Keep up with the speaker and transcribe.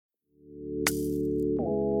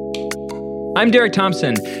I'm Derek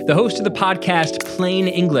Thompson, the host of the podcast Plain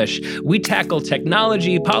English. We tackle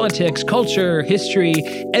technology, politics, culture, history,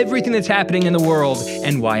 everything that's happening in the world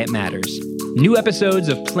and why it matters. New episodes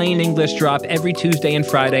of Plain English drop every Tuesday and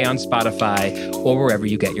Friday on Spotify or wherever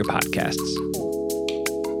you get your podcasts.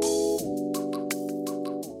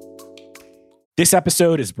 This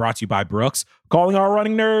episode is brought to you by Brooks. Calling all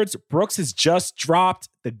running nerds, Brooks has just dropped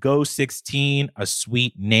the Go 16, a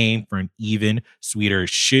sweet name for an even sweeter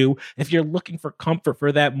shoe. If you're looking for comfort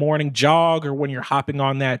for that morning jog or when you're hopping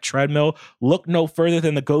on that treadmill, look no further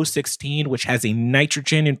than the Go 16, which has a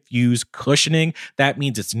nitrogen-infused cushioning. That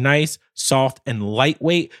means it's nice, soft, and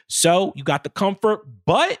lightweight. So you got the comfort,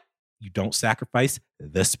 but you don't sacrifice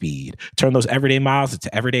the speed. Turn those everyday miles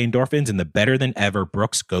into everyday endorphins in the better than ever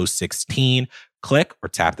Brooks Go 16. Click or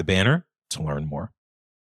tap the banner to learn more.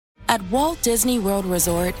 At Walt Disney World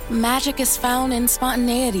Resort, magic is found in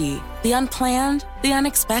spontaneity, the unplanned, the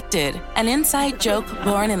unexpected, an inside joke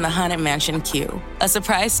born in the Haunted Mansion queue, a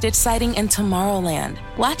surprise Stitch sighting in Tomorrowland,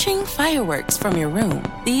 watching fireworks from your room.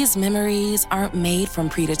 These memories aren't made from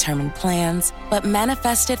predetermined plans, but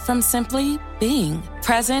manifested from simply being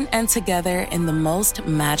present and together in the most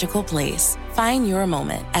magical place. Find your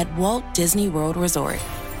moment at Walt Disney World Resort.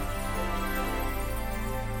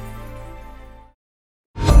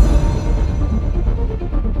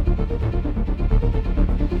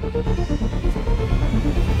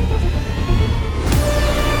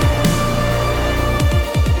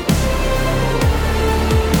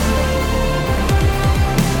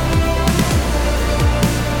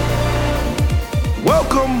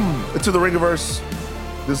 To the Ringerverse.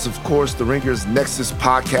 This is, of course, the Ringers Nexus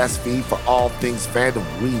podcast feed for all things fandom.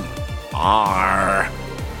 We are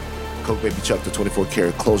Coke Baby Chuck, the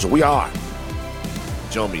 24-karat closure. We are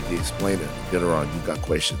Jomi, the explainer. Get her on. You got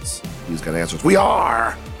questions. He's got answers. We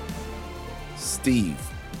are Steve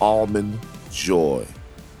Almond Joy,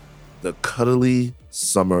 the cuddly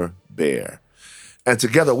summer bear. And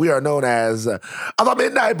together we are known as the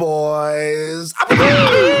Midnight Boys.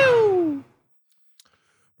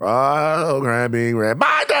 Programming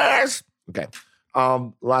reminders. Okay. A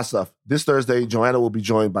lot of stuff. This Thursday, Joanna will be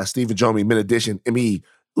joined by Steve and Jomi, Mint Edition, me.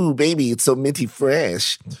 Ooh, baby, it's so minty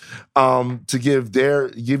fresh. To give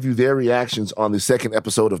you their reactions on the second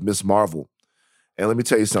episode of Miss Marvel. And let me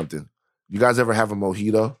tell you something. You guys ever have a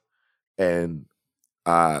mojito? And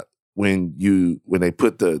when they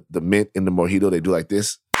put the mint in the mojito, they do like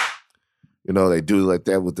this. You know, they do like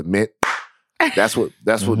that with the mint.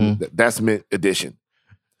 That's Mint Edition.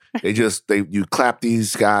 You clap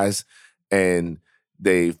these guys and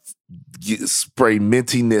they spray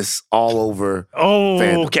mintiness all over. Oh,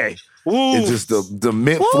 fandom. Okay. Ooh. It's just the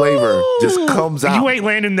mint flavor just comes out. You ain't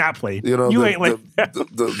landing that plane. You know,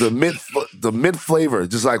 the mint flavor,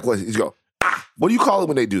 just like what you go. What do you call it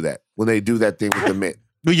when they do that? When they do that thing with the mint?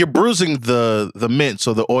 Well, you're bruising the mint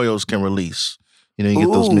so the oils can release. You know, you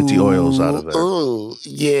get those minty oils out of there. Oh,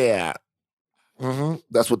 yeah. Mm-hmm.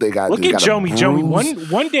 That's what they got. Look at Jomi. Jomi,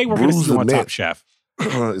 one day we're going to see you on Top Chef.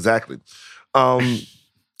 Exactly.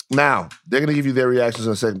 Now, they're going to give you their reactions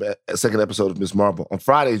on the second episode of Miss Marvel. On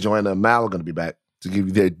Friday, Joanna and Mal are going to be back to give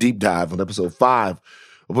you their deep dive on episode 5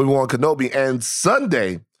 of Obi-Wan Kenobi. And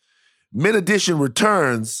Sunday, Mint Edition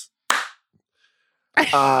returns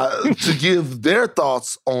to give their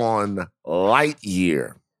thoughts on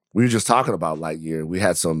Lightyear. We were just talking about Lightyear. We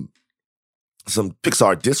had some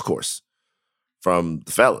Pixar discourse from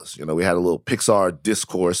the fellas. You know, we had a little Pixar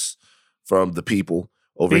discourse from the people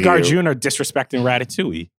over Big here. Big Arjuna disrespecting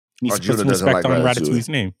Ratatouille. He needs to put some respect on Ratatouille's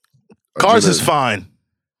name. Cars is fine.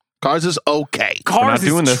 Cars is okay. Cars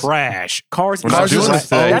is trash. Cars is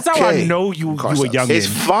okay. That's how I know you a youngin'. It's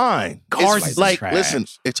fine. Cars is like, trash. Listen,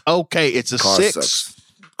 it's okay. It's a Cars 6. Sucks.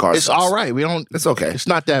 Cars it's sucks. all right. It's okay. It's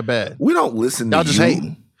not that bad. We don't listen to Y'all just you.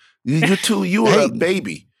 hating. You were a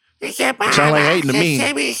baby. Sound like hating to me.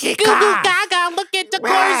 Gaga, look at the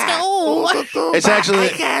cars. It's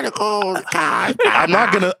actually.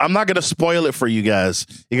 I'm not gonna spoil it for you guys.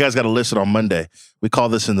 You guys got to listen on Monday. We call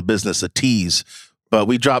this in the business a tease, but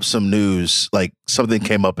we dropped some news. Like something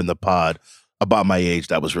came up in the pod about my age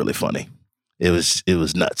that was really funny. It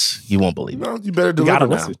was nuts. You won't believe it. Well, you better deliver now.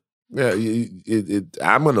 Listen. Yeah,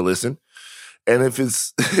 I'm gonna listen. And if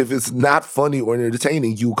it's not funny or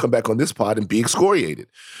entertaining, you will come back on this pod and be excoriated.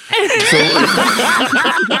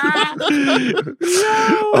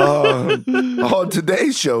 On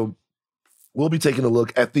today's show, we'll be taking a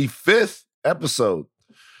look at the 5th episode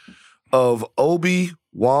of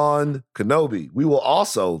Obi-Wan Kenobi. We will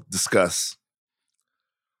also discuss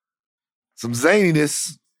some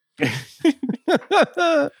zaniness.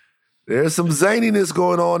 There's some zaniness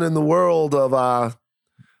going on in the world of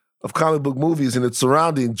of comic book movies and its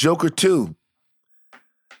surrounding Joker 2.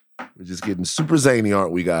 We're just getting super zany,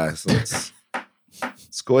 aren't we, guys? So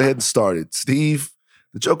let's go ahead and start it. Steve,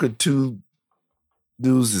 the Joker 2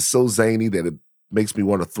 news is so zany that it makes me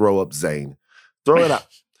want to throw up Zane. Throw it out.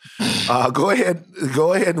 Go ahead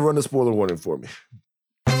and run the spoiler warning for me.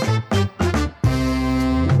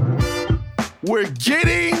 We're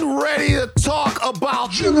getting ready to talk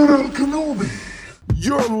about General Kenobi.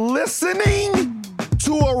 You're listening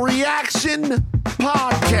to a reaction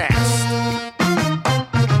podcast.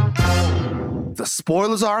 The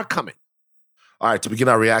spoilers are coming. All right, to begin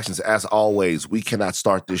our reactions, as always, we cannot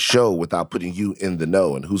start this show without putting you in the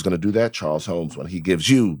know. And who's going to do that? Charles Holmes, when he gives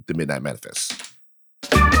you the Midnight Manifest.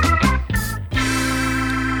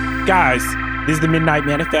 Guys, this is the Midnight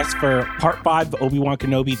Manifest for Part 5 of Obi-Wan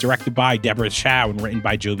Kenobi, directed by Deborah Chow and written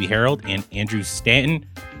by Joby Harold and Andrew Stanton.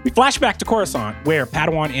 We flash back to Coruscant, where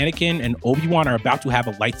Padawan Anakin and Obi-Wan are about to have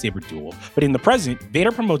a lightsaber duel. But in the present,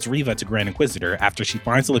 Vader promotes Reva to Grand Inquisitor after she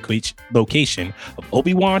finds the location of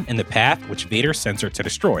Obi-Wan and the path which Vader sends her to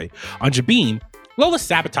destroy. On Jabin, Lola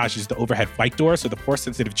sabotages the overhead flight door so the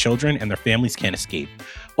Force-sensitive children and their families can't escape.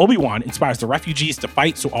 Obi-Wan inspires the refugees to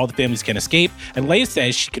fight so all the families can escape, and Leia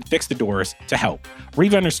says she can fix the doors to help.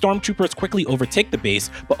 Reva and her stormtroopers quickly overtake the base,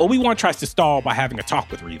 but Obi-Wan tries to stall by having a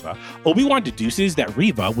talk with Reva. Obi-Wan deduces that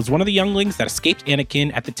Reva was one of the younglings that escaped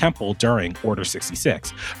Anakin at the temple during Order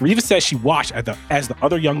 66. Reva says she watched as the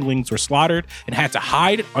other younglings were slaughtered and had to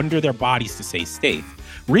hide under their bodies to stay safe.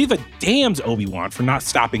 Reva damns Obi-Wan for not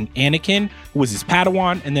stopping Anakin, who was his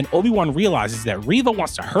Padawan, and then Obi-Wan realizes that Reva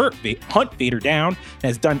wants to hunt Vader down and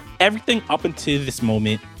has done everything up until this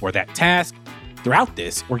moment for that task. Throughout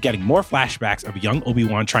this, we're getting more flashbacks of young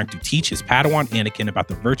Obi-Wan trying to teach his Padawan Anakin about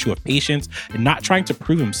the virtue of patience and not trying to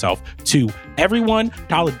prove himself to everyone.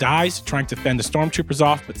 Tala dies trying to fend the stormtroopers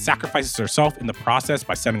off, but sacrifices herself in the process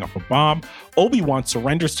by setting off a bomb. Obi-Wan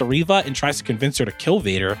surrenders to Reva and tries to convince her to kill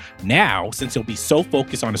Vader. Now, since he'll be so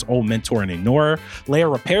focused on his old mentor and ignore her,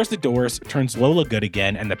 Leia repairs the doors, turns Lola good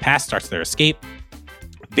again, and the path starts their escape.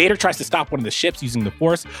 Vader tries to stop one of the ships using the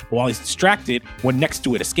Force, but while he's distracted, one next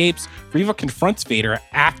to it escapes. Reva confronts Vader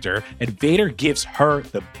after, and Vader gives her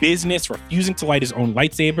the business, refusing to light his own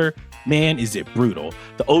lightsaber. Man, is it brutal.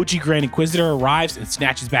 The OG Grand Inquisitor arrives and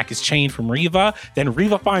snatches back his chain from Reva. Then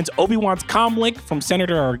Reva finds Obi-Wan's comlink from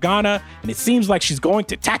Senator Organa, and it seems like she's going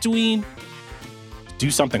to Tatooine to do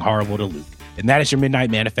something horrible to Luke. And that is your Midnight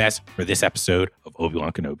Manifest for this episode of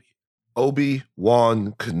Obi-Wan Kenobi.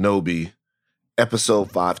 Obi-Wan Kenobi. Episode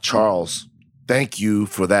 5. Charles, thank you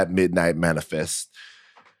for that Midnight Manifest.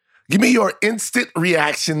 Give me your instant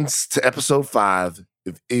reactions to Episode 5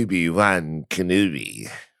 of Obi-Wan Kenobi.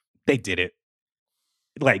 They did it.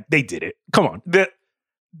 They did it. Come on. The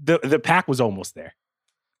pack was almost there.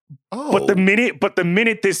 Oh. But the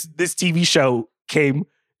minute this TV show came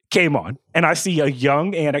on, and I see a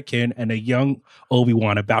young Anakin and a young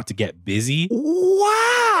Obi-Wan about to get busy.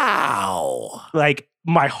 Wow. Like,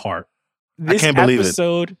 my heart. This I can't believe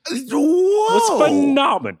episode it. was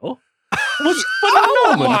phenomenal. Was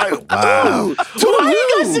phenomenal. Wow. Why are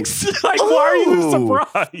you guys why are you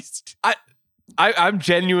surprised? I'm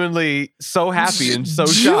genuinely so happy and so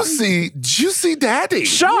shocked. Juicy daddy.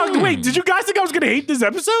 Shocked. Wait, did you guys think I was going to hate this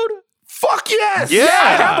episode? Fuck yes.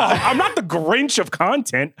 Yeah. I'm not the Grinch of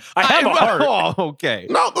content. I have a heart. Oh, okay.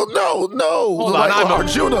 No. Hold on, I'm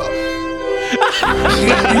Arjuna. You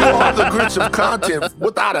are the Grinch of content,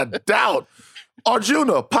 without a doubt.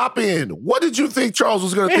 Arjuna, pop in. What did you think Charles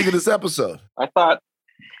was going to think of this episode? I thought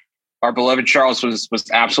our beloved Charles was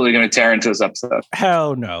absolutely going to tear into this episode.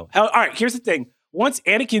 Hell no. All right, here's the thing. Once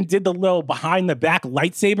Anakin did the little behind the back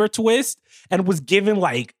lightsaber twist and was given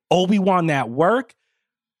like Obi-Wan that work,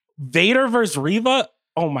 Vader versus Reva,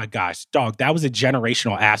 oh my gosh, dog, that was a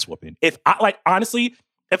generational ass whooping. If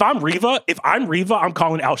I'm Reva, I'm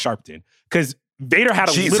calling Al Sharpton. Because Vader had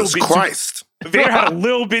a little bit Christ. Vader had a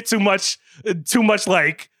little bit too much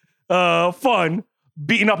fun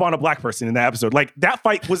beating up on a black person in that episode. Like, that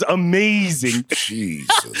fight was amazing.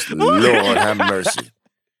 Jesus, Lord have mercy.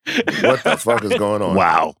 What the fuck is going on?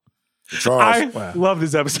 Wow. Charles. I love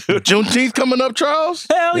this episode. Juneteenth coming up, Charles?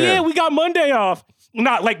 Hell yeah, we got Monday off.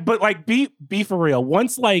 Be for real.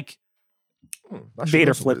 Once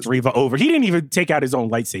Vader flipped Reva over, he didn't even take out his own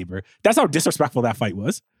lightsaber. That's how disrespectful that fight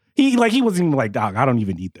was. He wasn't even like, dog, I don't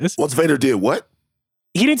even need this. Once Vader did what?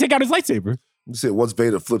 He didn't take out his lightsaber. You said once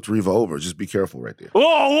Vader flipped Reva over. Just be careful right there.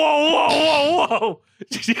 Whoa.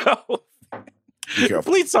 Yo. Be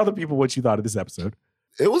careful. Please tell the people what you thought of this episode.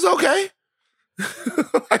 It was okay.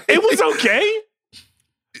 It was okay?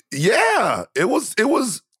 Yeah. It was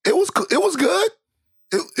good.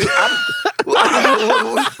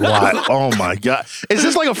 Why? Oh my God. Is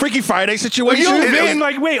this like a Freaky Friday situation?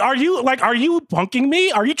 Man, wait, are you punking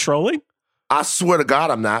me? Are you trolling? I swear to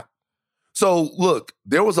God, I'm not. So look,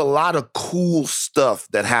 there was a lot of cool stuff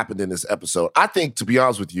that happened in this episode. I think, to be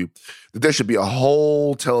honest with you, that there should be a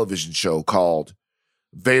whole television show called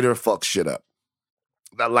Vader Fucks Shit Up.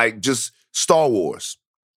 Like just Star Wars.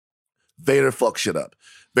 Vader fucks shit up.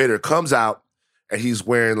 Vader comes out and he's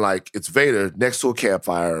wearing it's Vader next to a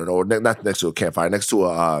campfire, or not next to a campfire, next to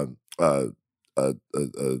a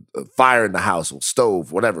fire in the house, or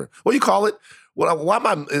stove, whatever. What do you call it? Why am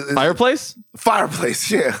I Fireplace?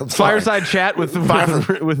 Fireplace, yeah. Fireside chat with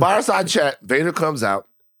Fireside chat. Vader comes out.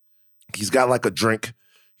 He's got a drink.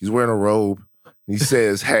 He's wearing a robe. He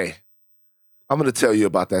says, "Hey, I'm going to tell you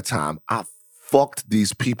about that time I fucked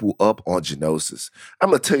these people up on Geonosis. I'm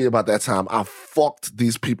going to tell you about that time I fucked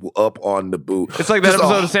these people up on Naboo." It's like that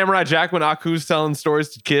episode of Samurai Jack when Aku's telling stories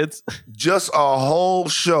to kids. Just a whole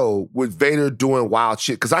show with Vader doing wild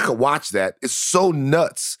shit, because I could watch that. It's so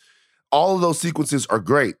nuts. All of those sequences are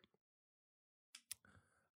great.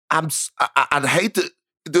 I'd hate to...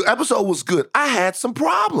 The episode was good. I had some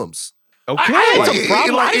problems. Okay. I had some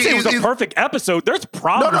problems. I didn't say it was a perfect episode. There's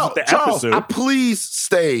problems with the Charles, episode. Please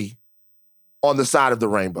stay on the side of the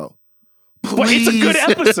rainbow. Please. But it's a good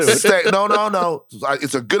episode. Stay. No.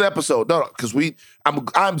 It's a good episode. No, because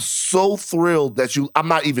I'm so thrilled that you... I'm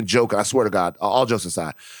not even joking. I swear to God. All jokes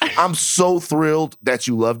aside. I'm so thrilled that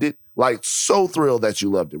you loved it. So thrilled that you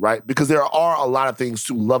loved it, right? Because there are a lot of things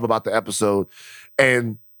to love about the episode.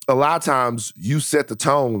 And a lot of times you set the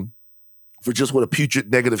tone for just what a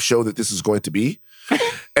putrid negative show that this is going to be.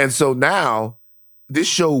 And so now this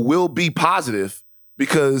show will be positive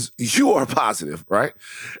because you are positive, right?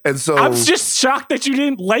 And so I'm just shocked that you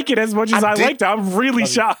didn't like it as much as I liked it. I'm really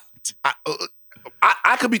shocked.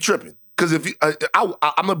 I could be tripping, because if I'm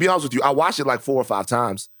gonna be honest with you, I watched it 4 or 5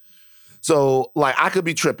 times. So I could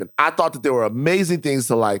be tripping. I thought that there were amazing things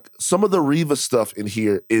to like. Some of the Reva stuff in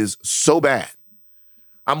here is so bad.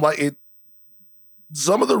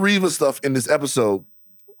 Some of the Reva stuff in this episode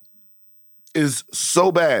is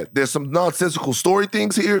so bad. There's some nonsensical story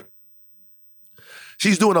things here.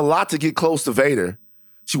 She's doing a lot to get close to Vader.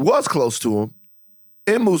 She was close to him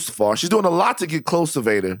in Mustafar. She's doing a lot to get close to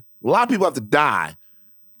Vader. A lot of people have to die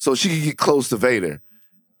so she can get close to Vader.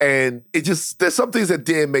 And there's some things that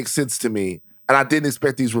didn't make sense to me, and I didn't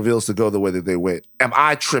expect these reveals to go the way that they went. Am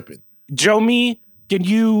I tripping? Jomi, can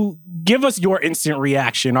you give us your instant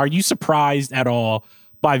reaction? Are you surprised at all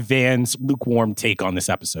by Van's lukewarm take on this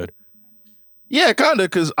episode? Yeah, kind of,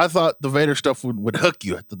 because I thought the Vader stuff would hook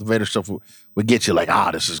you. I thought the Vader stuff would get you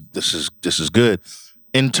this is good.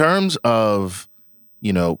 In terms of,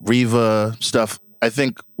 Reva stuff, I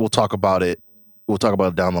think we'll talk about it. We'll talk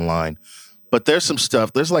about it down the line. But there's some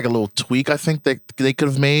stuff, there's a little tweak I think that they could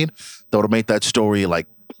have made that would have made that story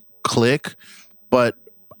click. But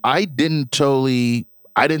I didn't totally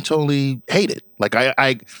hate it.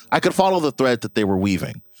 I could follow the thread that they were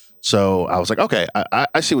weaving. So I was like, okay,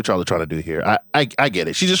 I see what y'all are trying to do here. I get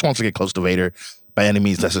it. She just wants to get close to Vader by any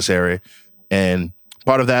means necessary. And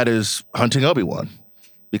part of that is hunting Obi-Wan,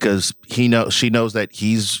 because she knows that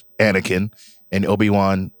he's Anakin and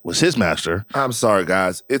Obi-Wan was his master. I'm sorry,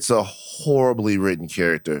 guys. It's a horribly written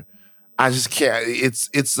character. I just can't.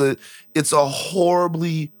 It's a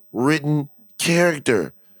horribly written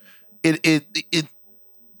character. It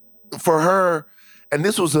for her, and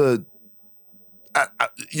this was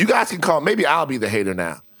you guys can call. Maybe I'll be the hater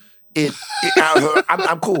now.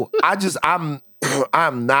 I'm cool.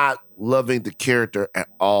 I'm not loving the character at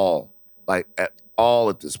all. At all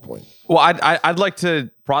at this point. Well, I'd like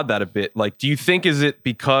to prod that a bit. Do you think, is it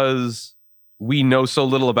because we know so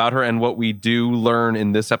little about her, and what we do learn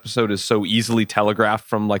in this episode is so easily telegraphed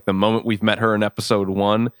from the moment we've met her in episode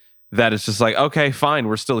 1, that it's just okay, fine,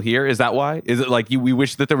 we're still here? Is that why? Is it we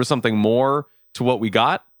wish that there was something more to what we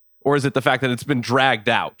got? Or is it the fact that it's been dragged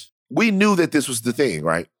out? We knew that this was the thing,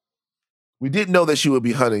 right? We didn't know that she would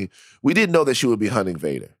be hunting. We didn't know that she would be hunting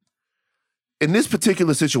Vader. In this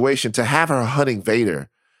particular situation, to have her hunting Vader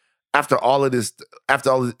after all of this,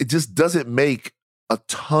 it just doesn't make a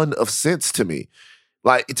ton of sense to me.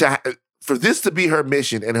 For this to be her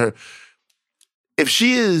mission, and if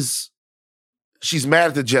she's mad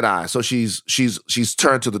at the Jedi, so she's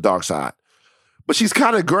turned to the dark side, but she's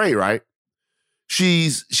kind of gray, right?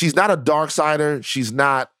 She's not a dark sider, she's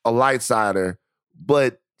not a light sider,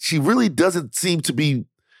 but she really doesn't seem to be.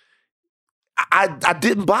 I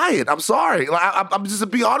didn't buy it. I'm sorry. I'm just to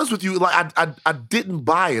be honest with you. I didn't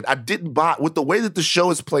buy it. I didn't buy with the way that the show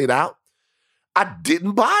is played out. I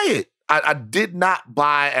didn't buy it. I did not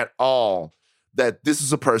buy at all that this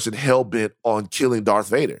is a person hell-bent on killing Darth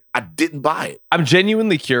Vader. I didn't buy it. I'm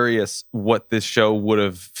genuinely curious what this show would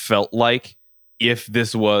have felt like if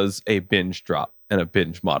this was a binge drop and a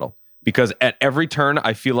binge model. Because at every turn,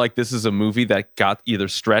 I feel like this is a movie that got either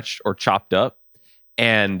stretched or chopped up.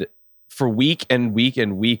 And for week and week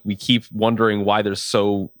and week, we keep wondering why there's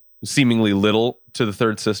so seemingly little to the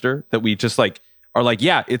third sister that we just like are like,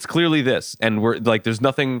 yeah, it's clearly this. And we're like, there's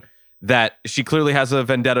nothing that she clearly has a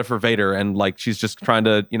vendetta for Vader. And like, she's just trying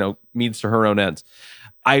to, means to her own ends.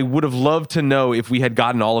 I would have loved to know if we had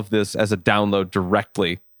gotten all of this as a download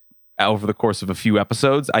directly over the course of a few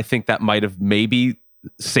episodes. I think that might have maybe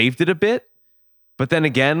saved it a bit. But then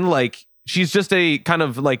again, like, she's just a kind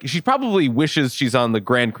of like, she probably wishes she's on the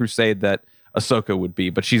grand crusade that Ahsoka would be,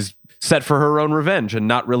 but she's set for her own revenge and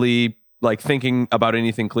not really like thinking about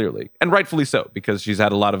anything clearly. And rightfully so, because she's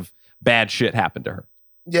had a lot of bad shit happen to her.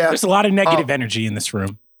 Yeah. There's a lot of negative energy in this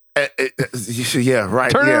room. Yeah,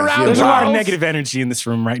 right. Turn it around. There's a lot of Charles. negative energy in this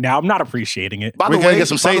room right now. I'm not appreciating it. We gotta get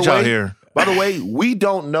some sage out here. By the way, we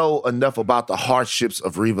don't know enough about the hardships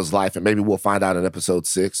of Reva's life, and maybe we'll find out in episode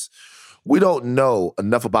 6. We don't know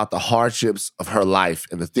enough about the hardships of her life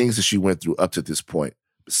and the things that she went through up to this point,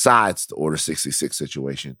 besides the Order 66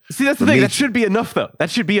 situation. See, that's the thing. That should be enough, though.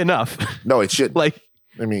 That should be enough. No, it shouldn't. Like,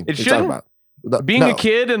 I mean, it what are you talking shouldn't. about? Being a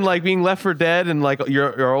kid and like being left for dead and like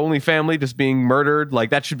your only family just being murdered,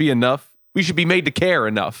 like that should be enough. We should be made to care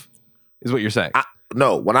enough, is what you're saying.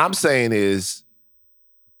 No, what I'm saying is,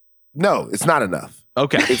 no, it's not enough.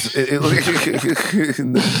 Okay. No,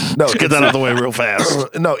 Get that out of the way real fast.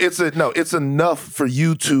 It's enough for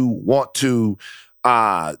you to want to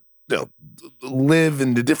live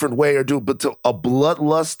in a different way or do, but to a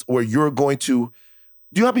bloodlust where you're going to.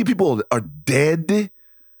 Do you know how many people are dead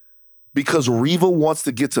because Reva wants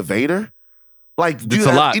to get to Vader? Like, do you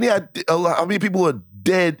have any idea how many people are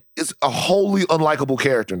dead? It's a wholly unlikable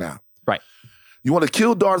character now. Right. You want to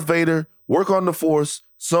kill Darth Vader, work on the Force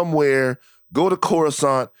somewhere, go to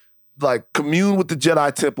Coruscant, like commune with the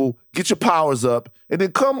Jedi Temple, get your powers up, and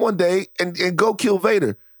then come one day and go kill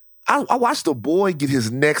Vader. I watched a boy get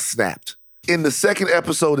his neck snapped in the second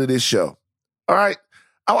episode of this show. All right?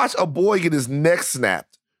 I watched a boy get his neck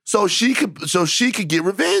snapped so she could get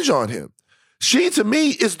revenge on him. She, to me,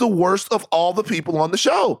 is the worst of all the people on the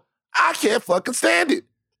show. I can't fucking stand it.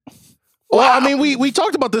 Well, I mean, we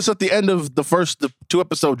talked about this at the end of the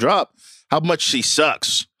 2-episode drop, how much she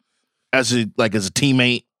sucks as a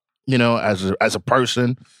teammate, as a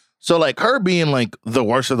person. So like her being like the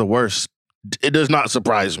worst of the worst, it does not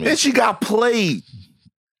surprise me. And she got played.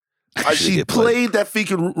 She played that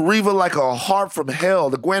freaking Reva like a harp from hell.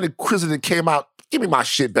 The Grand Inquisitor came out. Give me my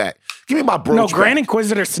shit back. Give me my brooch No, back. Grand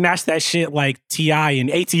Inquisitor snatched that shit like T.I. and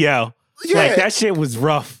ATL. Yeah. Like, that shit was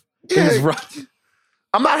rough. Yeah. It was rough.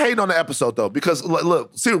 I'm not hating on the episode, though, because,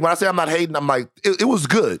 look, seriously, when I say I'm not hating, I'm like, it was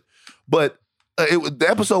good. But the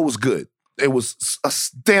episode was good. It was a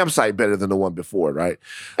damn sight better than the one before, right?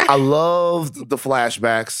 I loved the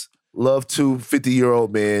flashbacks. Love 2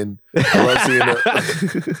 50-year-old men. I love seeing it.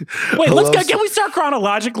 Wait, can we start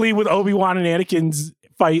chronologically with Obi-Wan and Anakin's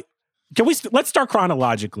fight? Let's start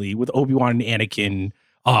chronologically with Obi-Wan and Anakin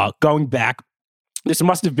going back. This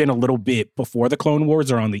must have been a little bit before the Clone Wars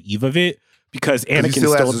or on the eve of it, because Anakin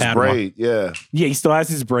still has his braid. Yeah, he still has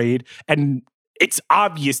his braid, and it's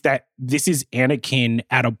obvious that this is Anakin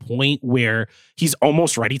at a point where he's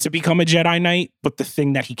almost ready to become a Jedi Knight, but the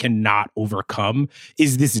thing that he cannot overcome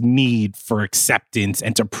is this need for acceptance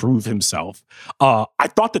and to prove himself. I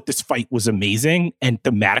thought that this fight was amazing, and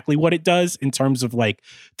thematically what it does in terms of like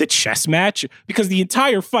the chess match, because the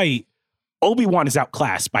entire fight, Obi-Wan is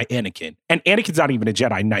outclassed by Anakin, and Anakin's not even a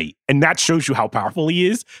Jedi Knight, and that shows you how powerful he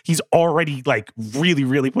is. He's already like really,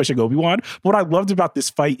 really pushing Obi-Wan. But what I loved about this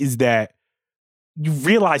fight is that you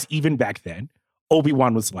realize even back then,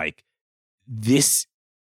 Obi-Wan was like, this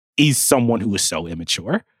is someone who is so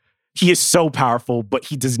immature. He is so powerful, but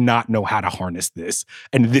he does not know how to harness this,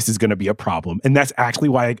 and this is going to be a problem. And that's actually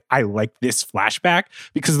why I like this flashback,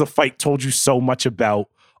 because the fight told you so much about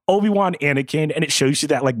Obi-Wan, Anakin, and it shows you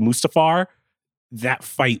that like Mustafar, that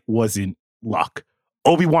fight wasn't luck.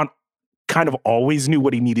 Obi-Wan kind of always knew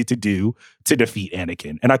what he needed to do to defeat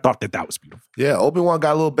Anakin, and I thought that was beautiful. Yeah, Obi-Wan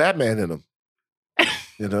got a little Batman in him.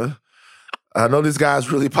 I know this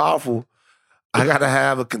guy's really powerful. I got to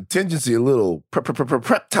have a contingency, a little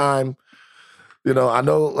prep time. I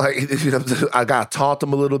know, like, I got to taunt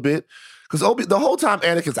him a little bit. Because the whole time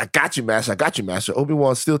Anakin's, I got you, master.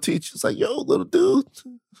 Obi-Wan still teaches. It's like, yo, little dude,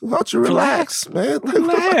 why don't you relax, man?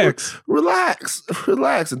 Like, relax.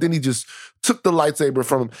 And then he just took the lightsaber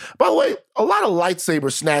from him. By the way, a lot of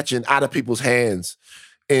lightsaber snatching out of people's hands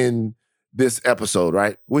in this episode,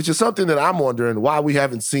 right? Which is something that I'm wondering why we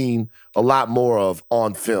haven't seen a lot more of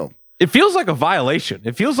on film. It feels like a violation.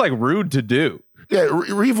 It feels like rude to do. Yeah,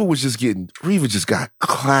 Reva just got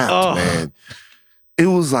clapped, man. It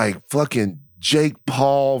was like fucking Jake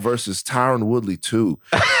Paul versus Tyron Woodley too.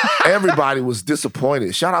 Everybody was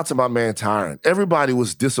disappointed. Shout out to my man Tyron. Everybody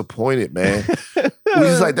was disappointed, man. We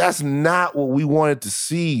was like, that's not what we wanted to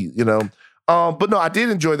see, you know? But no, I did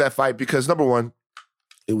enjoy that fight because number one,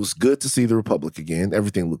 it was good to see the Republic again.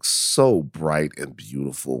 Everything looks so bright and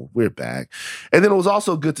beautiful. We're back. And then it was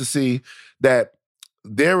also good to see that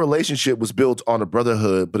their relationship was built on a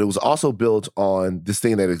brotherhood, but it was also built on this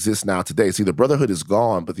thing that exists now today. See, the brotherhood is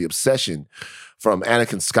gone, but the obsession from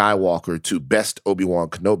Anakin Skywalker to best Obi-Wan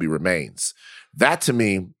Kenobi remains. That to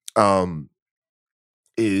me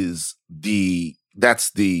is the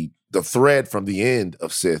thread from the end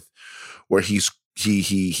of Sith, where he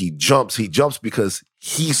jumps because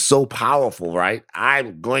he's so powerful, right?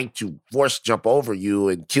 I'm going to force jump over you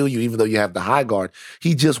and kill you even though you have the high guard.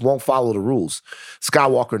 He just won't follow the rules.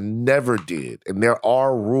 Skywalker never did. And there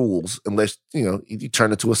are rules unless, you know, you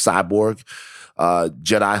turn into a cyborg,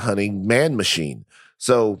 Jedi hunting man machine.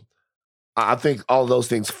 So I think all those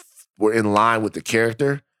things were in line with the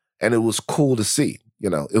character, and it was cool to see. You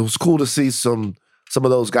know, it was cool to see some of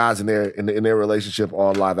those guys in their relationship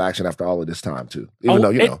on live action after all of this time too. Even though,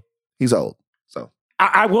 you know, he's old. So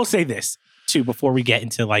I will say this too before we get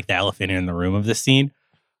into like the elephant in the room of this scene.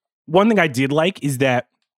 One thing I did like is that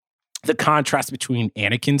the contrast between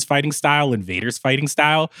Anakin's fighting style and Vader's fighting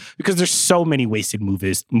style, because there's so many wasted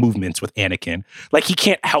movements with Anakin. Like he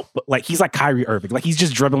can't help but like he's like Kyrie Irving. Like he's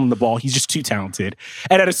just dribbling the ball. He's just too talented.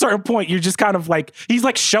 And at a certain point, you're just kind of like he's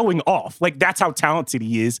like showing off. Like that's how talented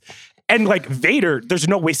he is. And like Vader, there's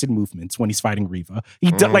no wasted movements when he's fighting Reva.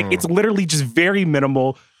 Like it's literally just very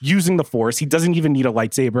minimal using the Force. He doesn't even need a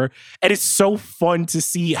lightsaber. And it's so fun to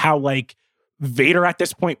see how like Vader at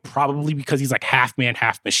this point, probably because he's like half man,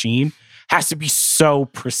 half machine, has to be so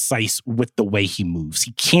precise with the way he moves.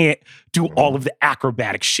 He can't do all of the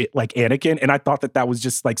acrobatic shit like Anakin. And I thought that was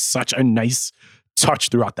just like such a nice touch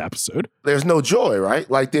throughout the episode. There's no joy, right?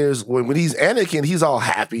 Like there's when he's Anakin, he's all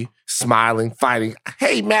happy, smiling, fighting.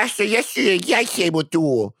 Hey, master, yesterday lightsaber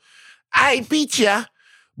duel. I beat ya.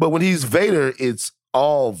 But when he's Vader, it's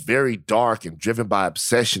all very dark and driven by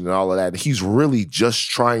obsession and all of that. And he's really just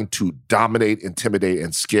trying to dominate, intimidate,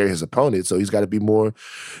 and scare his opponent. So he's got to be more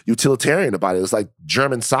utilitarian about it. It's like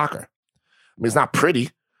German soccer. I mean, it's not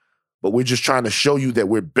pretty, but we're just trying to show you that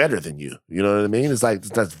we're better than you. You know what I mean? It's like,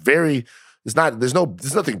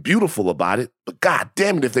 there's nothing beautiful about it, but God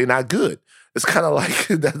damn it if they're not good. It's kind of like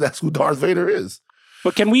that's who Darth Vader is.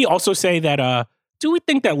 But can we also say that, do we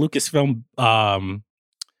think that Lucasfilm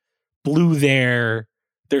blew their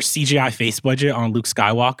CGI face budget on Luke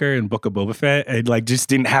Skywalker and Book of Boba Fett and like just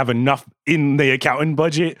didn't have enough in the accounting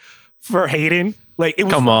budget for Hayden? Like it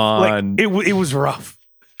was Come on. Like, it was rough.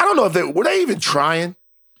 I don't know if were they even trying?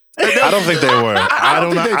 I don't think they were. I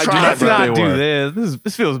do not Let's think not they do were.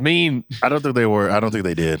 this feels mean. I don't think they were. I don't think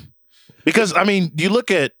they did. Because I mean, you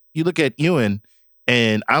look at Ewan,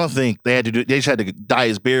 and I don't think they had to do. They just had to dye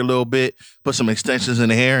his beard a little bit, put some extensions in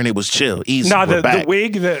the hair, and it was chill, easy. No, the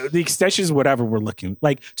wig, the extensions, whatever we're looking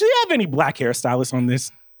like. Do you have any black hairstylists on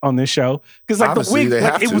this show? Because like Obviously, the wig,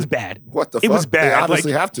 like, it was bad. What the fuck? It was bad. They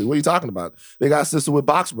obviously like, have to. What are you talking about? They got a sister with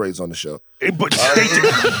box braids on the show. But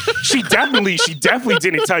she definitely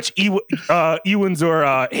didn't touch Ewan's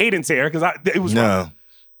or Hayden's hair because it was rough.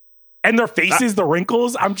 And their faces, the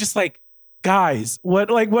wrinkles. I'm just like, guys, what?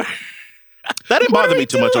 That didn't bother me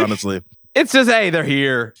too much, honestly. It's just, hey, they're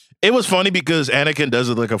here. It was funny because Anakin does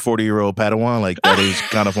it like a 40-year-old Padawan. Like, that is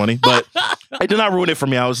kind of funny. But it did not ruin it for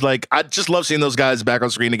me. I was like, I just love seeing those guys back on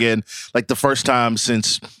screen again. Like, the first time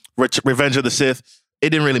since Revenge of the Sith. It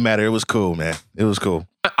didn't really matter. It was cool, man. It was cool.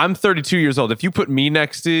 I'm 32 years old. If you put me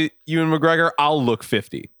next to Ewan McGregor, I'll look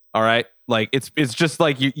 50. All right? Like, it's just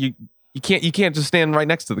like you can't just stand right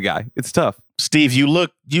next to the guy. It's tough. Steve, you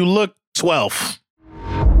look 12.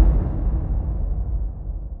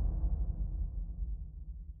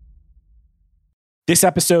 This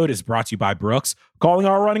episode is brought to you by Brooks. Calling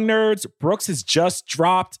our running nerds, Brooks has just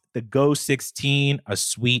dropped the Go 16, a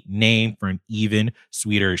sweet name for an even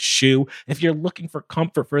sweeter shoe. If you're looking for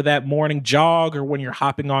comfort for that morning jog or when you're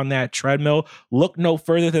hopping on that treadmill, look no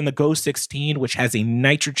further than the Go 16, which has a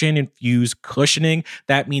nitrogen-infused cushioning.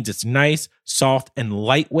 That means it's nice, soft, and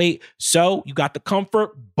lightweight. So you got the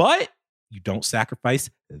comfort, but you don't sacrifice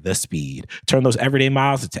the speed. Turn those everyday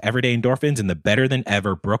miles into everyday endorphins in the better than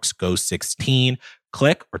ever Brooks Go 16.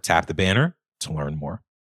 Click or tap the banner to learn more.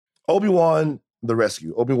 Obi-Wan the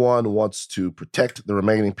rescue. Obi-Wan wants to protect the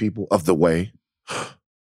remaining people of the way,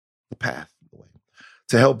 the path, the way,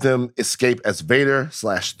 to help them escape as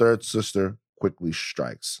Vader/third sister quickly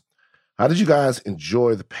strikes. How did you guys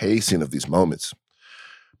enjoy the pacing of these moments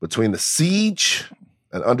between the siege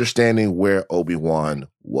and understanding where Obi-Wan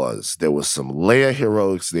was? There was some Leia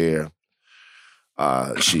heroics there.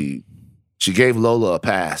 She gave Lola a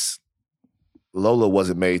pass. Lola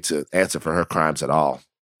wasn't made to answer for her crimes at all.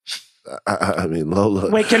 I mean, Lola.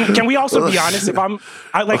 Wait, can we also be honest?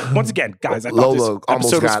 I like, once again, guys, I thought Lola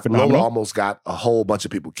Lola almost got a whole bunch of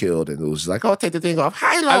people killed, and it was like, oh, take the thing off.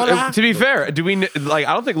 Hi, Lola. To be fair, I don't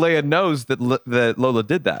think Leia knows that Lola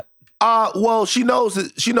did that. Well, she knows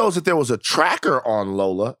that there was a tracker on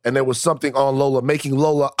Lola, and there was something on Lola making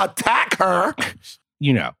Lola attack her.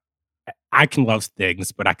 You know, I can love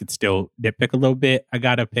things, but I could still nitpick a little bit. I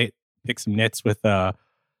gotta pick some nits with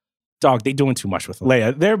dog. They doing too much with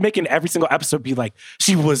Leia. They're making every single episode be like,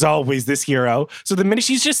 she was always this hero. So the minute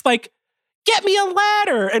she's just like, get me a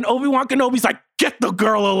ladder, and Obi-Wan Kenobi's like, get the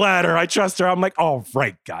girl a ladder. I trust her. I'm like, all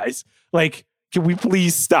right, guys. Like, can we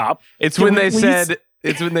please stop? It's when they said,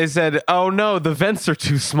 oh no, the vents are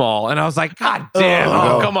too small. And I was like, God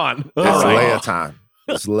damn, come on. It's Leia time.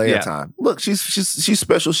 It's Leia time. Look, she's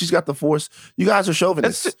special. She's got the Force. You guys are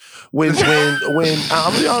chauvinists. When I'm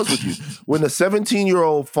gonna be honest with you, when the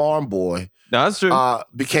 17-year-old farm boy that's true.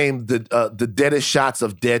 Became the deadest shots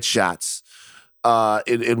of dead shots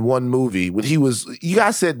in one movie, when you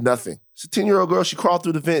guys said nothing. It's a 10-year-old girl. She crawled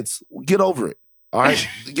through the vents. Get over it. All right,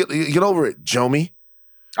 get over it, Jomi.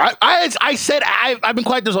 I said I've been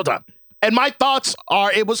quiet this whole time, and my thoughts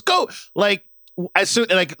are it was go like as soon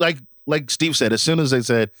like Steve said, as soon as they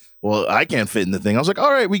said, well, I can't fit in the thing, I was like,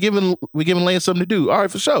 all right, we giving Leia something to do. All right,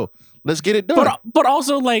 for sure, let's get it done. But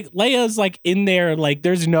also like Leia's like in there, like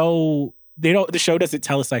there's no. The show doesn't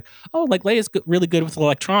tell us like, oh, like Leia's really good with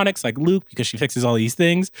electronics, like Luke, because she fixes all these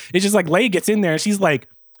things. It's just like Leia gets in there and she's like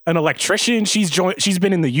an electrician. She's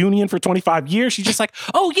been in the union for 25 years. She's just like,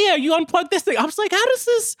 oh yeah, you unplug this thing. I was like, how does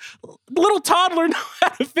this little toddler know how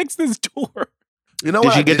to fix this door? You know,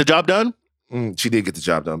 did she get the job done? She did get the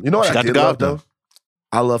job done. You know what I did love though?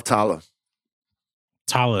 I love Tala.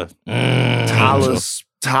 Tala's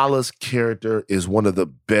character is one of the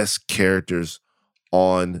best characters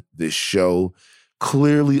on this show.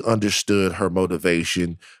 Clearly understood her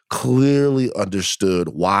motivation, clearly understood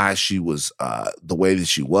why she was the way that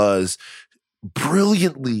she was,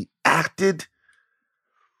 brilliantly acted.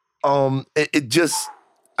 I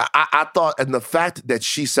thought, and the fact that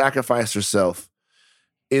she sacrificed herself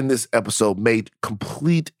in this episode made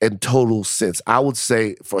complete and total sense. I would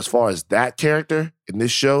say, for as far as that character in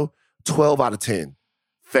this show, 12 out of 10.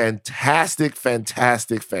 Fantastic,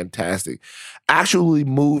 fantastic, fantastic. Actually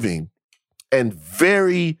moving and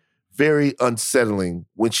very, very unsettling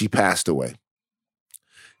when she passed away.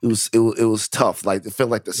 It was tough. Like, it felt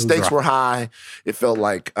like the stakes were high. It felt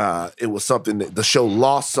like it was something that the show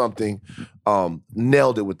lost something.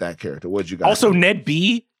 Nailed it with that character. What did you guys also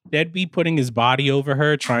think? Ned B putting his body over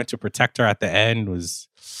her, trying to protect her at the end was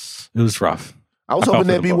rough. I was hoping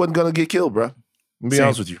Ned B wasn't gonna get killed, bro. Be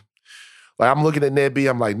honest with you. Like, I'm looking at Ned B.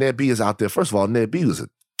 I'm like, Ned B is out there. First of all, Ned B was a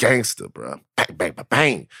gangster, bro. Bang, bang, bang,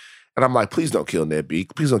 bang. And I'm like, please don't kill Ned B.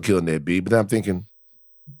 Please don't kill Ned B. But then I'm thinking,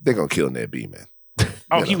 they're gonna kill Ned B, man.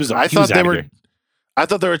 Oh, he was. I thought they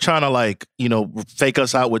were trying to, like, fake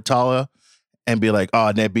us out with Tala and be like,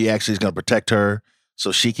 oh, Ned B actually is gonna protect her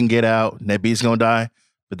so she can get out. Ned B's gonna die.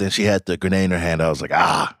 But then she had the grenade in her hand. I was like,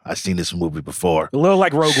 I've seen this movie before. A little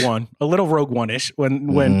like Rogue One. A little Rogue One-ish.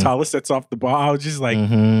 When Tala sets off the ball, I was just like,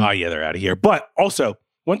 oh yeah, they're out of here. But also,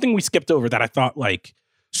 one thing we skipped over that I thought, like,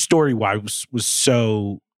 story-wise was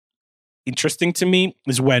so interesting to me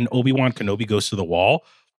is when Obi-Wan Kenobi goes to the wall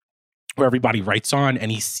where everybody writes on,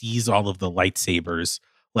 and he sees all of the lightsabers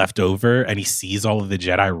left over, and he sees all of the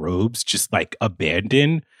Jedi robes just like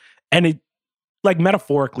abandoned. And it, like,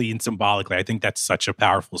 metaphorically and symbolically, I think that's such a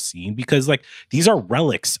powerful scene because, like, these are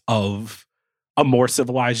relics of a more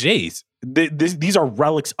civilized age. These are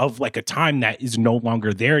relics of, like, a time that is no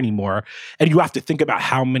longer there anymore. And you have to think about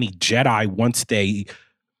how many Jedi, once they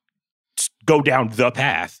go down the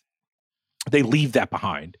path, they leave that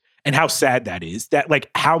behind. And how sad that is. That, like,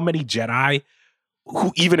 how many Jedi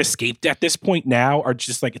who even escaped at this point now are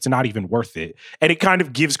just like, it's not even worth it. And it kind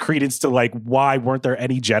of gives credence to, like, why weren't there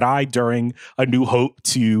any Jedi during A New Hope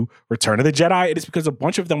to Return of the Jedi? It is because a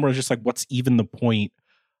bunch of them were just like, what's even the point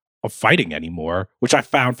of fighting anymore? Which I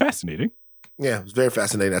found fascinating. Yeah, it was very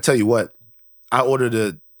fascinating. I tell you what, I ordered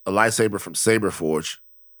a lightsaber from Saberforge,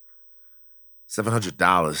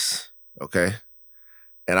 $700, okay?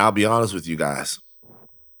 And I'll be honest with you guys,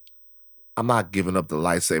 I'm not giving up the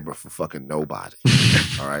lightsaber for fucking nobody.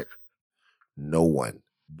 All right? No one.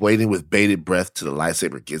 Waiting with bated breath till the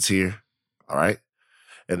lightsaber gets here. All right?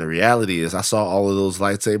 And the reality is I saw all of those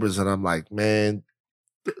lightsabers and I'm like, man,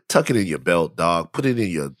 tuck it in your belt, dog. Put it in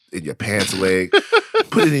your pants leg.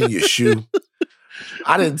 Put it in your shoe.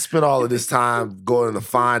 I didn't spend all of this time going to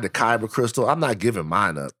find the kyber crystal. I'm not giving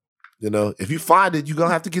mine up. You know, if you find it, you're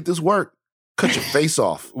gonna have to get this work. Cut your face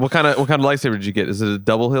off. What kind of lightsaber did you get? Is it a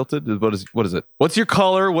double hilted? What is it? What's your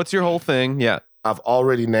color? What's your whole thing? Yeah. I've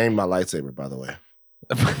already named my lightsaber, by the way.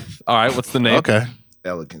 All right, what's the name? Okay.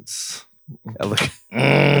 Elegance.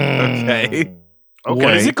 Okay.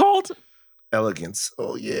 What is it called? Elegance.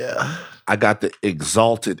 Oh yeah. I got the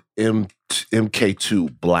exalted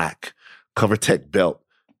MK2 black cover tech belt.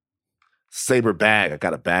 Saber bag. I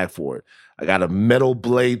got a bag for it. I got a metal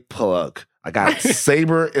blade plug. I got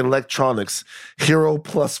Saber Electronics Hero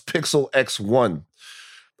Plus Pixel X1.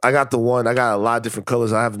 I got the one. I got a lot of different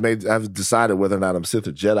colors. I haven't decided whether or not I'm Sith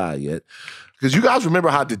or Jedi yet. Because you guys remember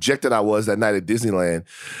how dejected I was that night at Disneyland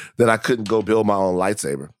that I couldn't go build my own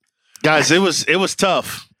lightsaber. Guys, it was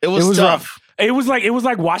tough. It was tough. Rough. It was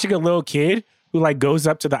like watching a little kid who like goes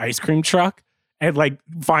up to the ice cream truck and like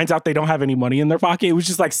finds out they don't have any money in their pocket. It was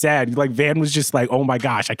just like sad. Like Van was just like, oh my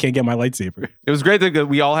gosh, I can't get my lightsaber. It was great that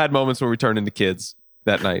we all had moments where we turned into kids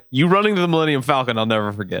that night. You running to the Millennium Falcon, I'll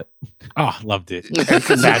never forget. Oh, loved it.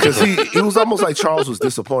 Because he was almost like Charles was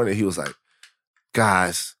disappointed. He was like,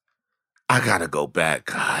 guys, I gotta go back,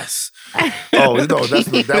 guys. Oh, no, that was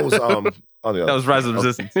that was Rise of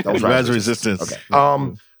Resistance. That was Rise of Resistance.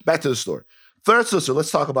 Okay. Back to the story. Third sister, let's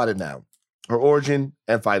talk about it now. Her origin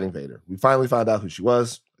and fighting Vader. We finally found out who she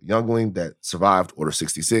was, a youngling that survived Order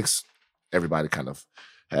 66. Everybody kind of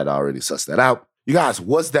had already sussed that out. You guys,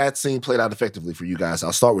 was that scene played out effectively for you guys?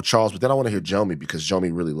 I'll start with Charles, but then I want to hear Jomi because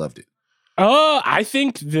Jomi really loved it. I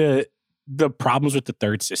think the problems with the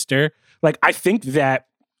third sister, like I think that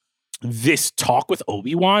this talk with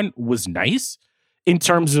Obi-Wan was nice in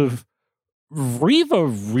terms of Reva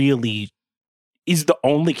really is the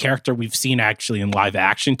only character we've seen actually in live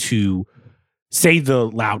action to say the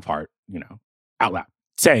loud part, out loud,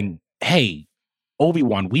 saying, hey,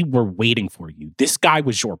 Obi-Wan, we were waiting for you. This guy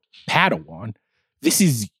was your Padawan. This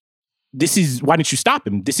is, why didn't you stop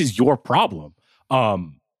him? This is your problem.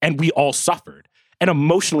 And we all suffered. And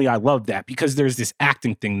emotionally, I love that because there's this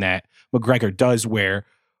acting thing that McGregor does where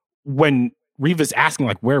when Reva's asking,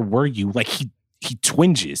 like, where were you? Like, he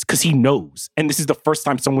twinges because he knows. And this is the first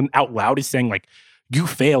time someone out loud is saying, like, you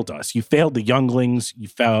failed us. You failed the younglings. You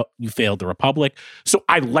failed the Republic. So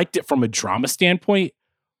I liked it from a drama standpoint.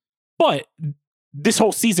 But this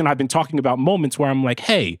whole season, I've been talking about moments where I'm like,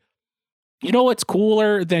 hey, you know what's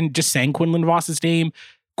cooler than just saying Quinlan Voss's name?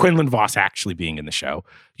 Quinlan Voss actually being in the show.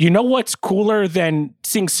 You know what's cooler than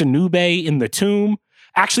seeing Sanube in the tomb?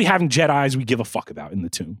 Actually having Jedis we give a fuck about in the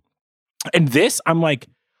tomb. And this, I'm like,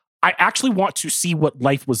 I actually want to see what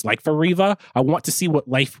life was like for Reva. I want to see what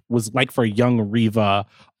life was like for young Reva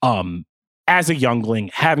as a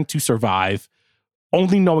youngling, having to survive,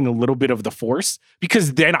 only knowing a little bit of the Force,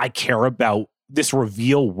 because then I care about this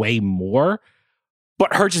reveal way more.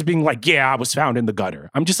 But her just being like, yeah, I was found in the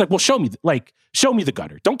gutter. I'm just like, well, show me the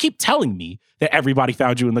gutter. Don't keep telling me that everybody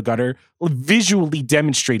found you in the gutter. Visually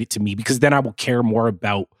demonstrate it to me, because then I will care more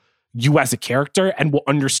about you as a character and will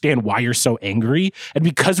understand why you're so angry. And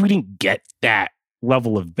because we didn't get that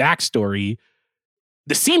level of backstory,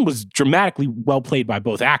 the scene was dramatically well played by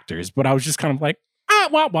both actors, but I was just kind of like,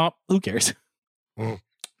 womp womp, who cares?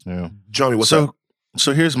 Yeah. Johnny, what's up?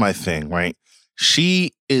 So here's my thing, right?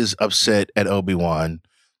 She is upset at Obi-Wan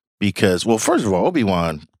because, well, first of all,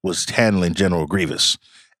 Obi-Wan was handling General Grievous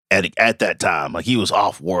at that time. Like, he was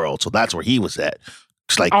off world, so that's where he was at.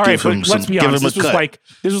 It's like, all right, give him let's be honest. This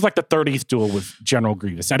was like the 30th duel with General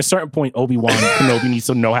Grievous. At a certain point, Obi-Wan Kenobi needs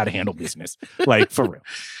to know how to handle business. Like, for real.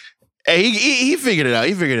 Hey, he figured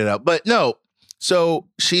it out. But no, so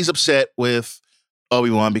she's upset with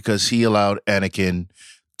Obi-Wan because he allowed Anakin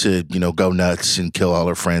to, go nuts and kill all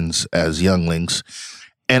her friends as younglings.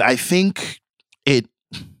 And I think like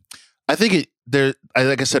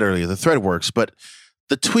I said earlier, the thread works, but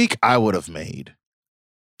the tweak I would have made,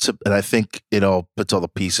 and I think it all puts all the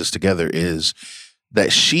pieces together, is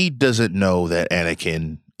that she doesn't know that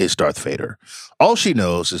Anakin is Darth Vader. All she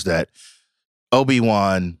knows is that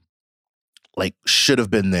Obi-Wan, like, should have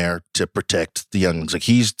been there to protect the younglings. Like,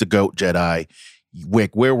 he's the GOAT Jedi.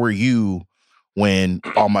 Where were you when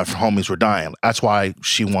all my homies were dying? That's why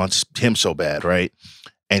she wants him so bad, right?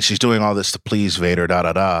 And she's doing all this to please Vader,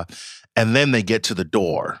 da-da-da. And then they get to the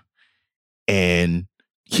door, and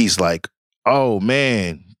he's like, oh,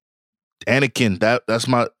 man, Anakin, that's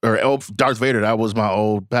my, Darth Vader, that was my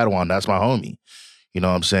old Padawan. That's my homie. You know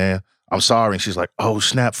what I'm saying? I'm sorry. And she's like, oh,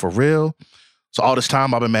 snap, for real? So all this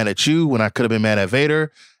time I've been mad at you when I could have been mad at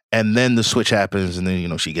Vader. And then the switch happens, and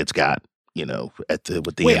then, she gets got, with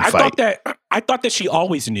the end fight. I thought that she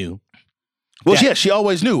always knew. Well, yeah, she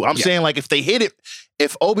always knew. I'm saying, like, if they hit it,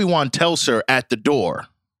 if Obi-Wan tells her at the door,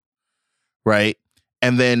 right?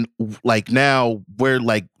 And then, like, now we're,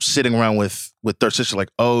 like, sitting around with their sister, like,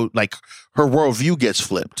 oh, like, her worldview gets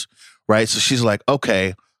flipped, right? So she's like,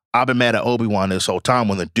 okay, I've been mad at Obi-Wan this whole time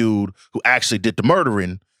when the dude who actually did the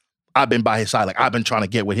murdering, I've been by his side. Like, I've been trying to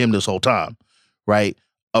get with him this whole time, right?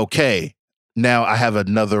 Okay, now I have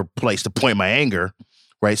another place to point my anger,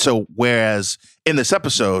 right? So whereas in this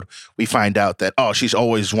episode, we find out that, oh, she's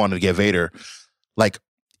always wanted to get Vader. Like,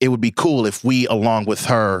 it would be cool if we, along with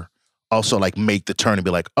her, also, like, make the turn and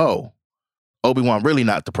be like, oh, Obi-Wan really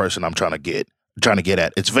not the person I'm trying to get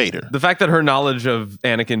at. It's Vader. The fact that her knowledge of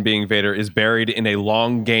Anakin being Vader is buried in a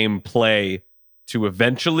long game play to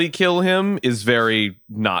eventually kill him is very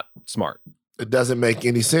not smart. It doesn't make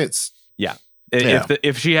any sense. Yeah.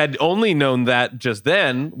 If she had only known that just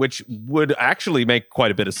then, which would actually make quite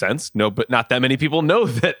a bit of sense. No, but not that many people know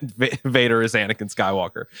that Vader is Anakin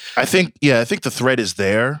Skywalker. I think the thread is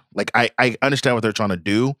there. Like, I understand what they're trying to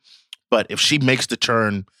do, but if she makes the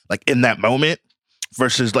turn, like, in that moment,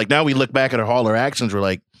 versus, like, now we look back at all her actions, we're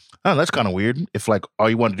like, oh, that's kind of weird. If, like, all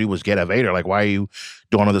you wanted to do was get at Vader, like, why are you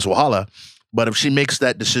doing all this Wahala? But if she makes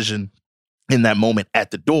that decision in that moment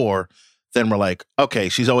at the door, then we're like, okay,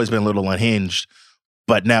 she's always been a little unhinged,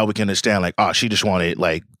 but now we can understand, like, oh, she just wanted,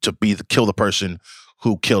 like, to kill the person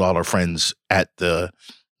who killed all her friends in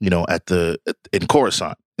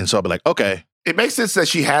Coruscant. And so I'll be like, okay. It makes sense that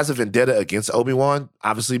she has a vendetta against Obi-Wan,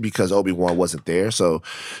 obviously, because Obi-Wan wasn't there. So,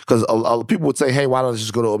 because people would say, hey, why don't I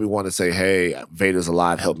just go to Obi-Wan and say, hey, Vader's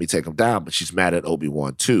alive, help me take him down? But she's mad at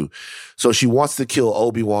Obi-Wan too. So she wants to kill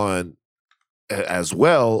Obi-Wan as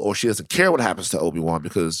well, or she doesn't care what happens to Obi-Wan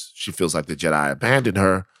because she feels like the Jedi abandoned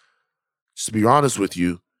her. Just to be honest with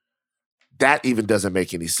you, that even doesn't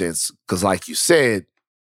make any sense because, like you said,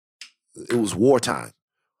 it was wartime.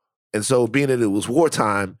 And so being that it was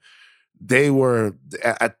wartime, they were,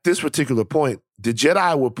 at this particular point, the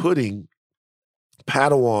Jedi were putting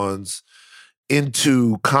Padawans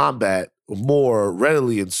into combat more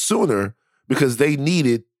readily and sooner because they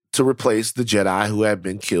needed to replace the Jedi who had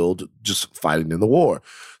been killed just fighting in the war.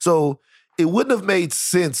 So it wouldn't have made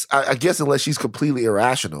sense, I guess, unless she's completely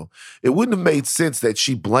irrational, it wouldn't have made sense that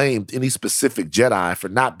she blamed any specific Jedi for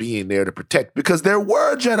not being there to protect, because there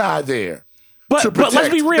were Jedi there. But let's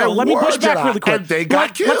be real. Let me push back really quick. And they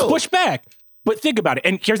got killed. Let's push back. But think about it.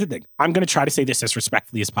 And here's the thing. I'm going to try to say this as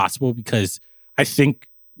respectfully as possible because I think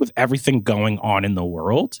with everything going on in the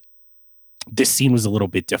world, this scene was a little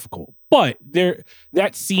bit difficult. But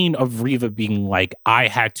that scene of Reva being like, I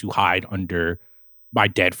had to hide under my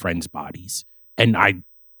dead friends' bodies. And I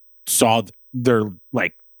saw their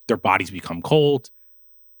bodies become cold.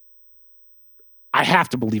 I have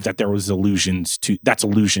to believe that there was allusions to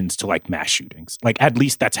like mass shootings. Like, at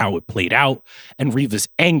least that's how it played out. And Reva's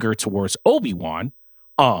anger towards Obi-Wan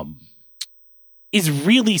is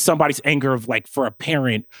really somebody's anger of, like, for a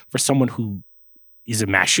parent, for someone who is a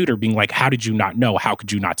mass shooter, being like, how did you not know? How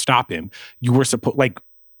could you not stop him? You were supposed, like,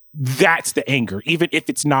 that's the anger, even if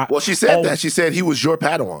it's not. Well, she said that. She said he was your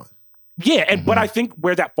Padawan. Yeah, but I think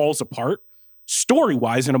where that falls apart,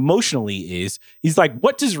 story-wise and emotionally, is like,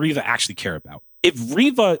 what does Reva actually care about? If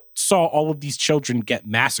Reva saw all of these children get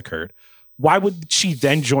massacred, why would she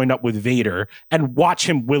then join up with Vader and watch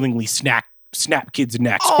him willingly snap kids'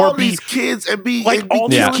 necks? All these kids and be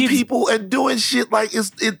killing people and doing shit like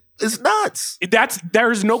it's nuts.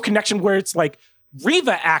 There's no connection where it's like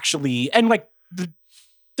Reva actually, and like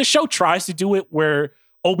the show tries to do it where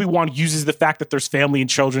Obi-Wan uses the fact that there's family and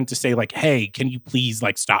children to say, like, hey, can you please,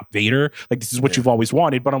 like, stop Vader? Like, this is what you've always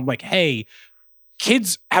wanted. But I'm like, hey,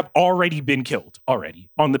 kids have already been killed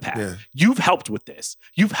on the path. Yeah. You've helped with this.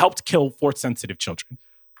 You've helped kill Force-sensitive children.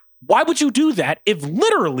 Why would you do that if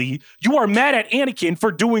literally you are mad at Anakin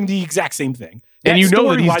for doing the exact same thing? And you know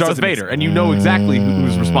that he's Darth Vader, and you know exactly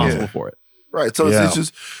who's responsible for it. Right. So it's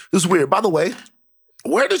just weird. By the way,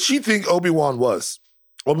 where did she think Obi-Wan was?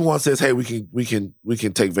 Obi-Wan says, hey, we can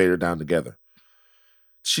take Vader down together.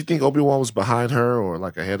 Did she think Obi-Wan was behind her or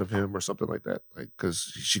like ahead of him or something like that? Like, because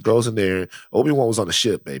she goes in there, Obi-Wan was on the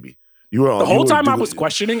ship, baby. The whole time I was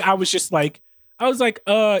questioning, I was like,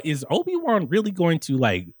 is Obi-Wan really going to,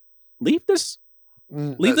 like, leave this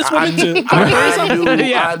woman to?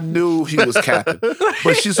 I knew he was capping,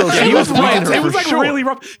 but she was right. It was like really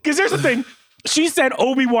rough. Because here's the thing: she said,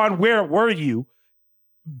 "Obi-Wan, where were you?"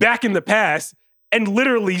 back in the past. And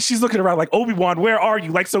literally, she's looking around like, Obi-Wan, where are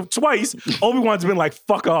you? Like, so twice, Obi-Wan's been like,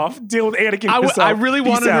 fuck off, deal with Anakin. I really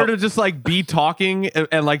wanted her to just like be talking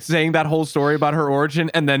and like saying that whole story about her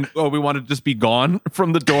origin, and then Obi-Wan to just be gone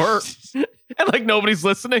from the door, and like nobody's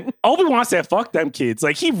listening. Obi-Wan said, fuck them kids.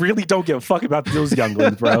 Like, he really don't give a fuck about those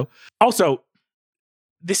younglings, bro. Also,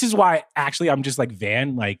 this is why actually I'm just like,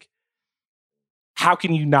 Van, like, how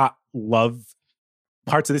can you not love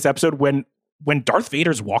parts of this episode when Darth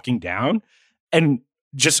Vader's walking down and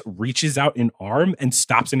just reaches out an arm and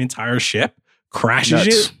stops an entire ship, crashes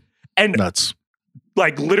it, and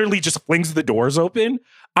like literally just flings the doors open.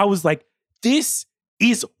 I was like, this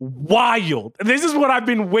is wild. This is what I've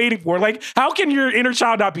been waiting for. Like, how can your inner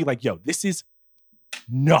child not be like, yo, this is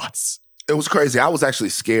nuts? It was crazy. I was actually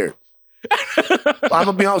scared. I'm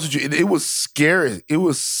gonna be honest with you. It was scary. It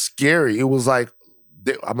was scary. It was like,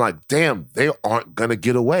 I'm like, damn, they aren't going to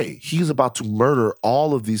get away. He's about to murder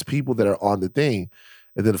all of these people that are on the thing.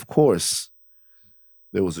 And then, of course,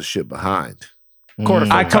 there was a shit behind. Quarter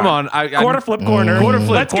flip. Come on. Quarter flip corner. Quarter flip.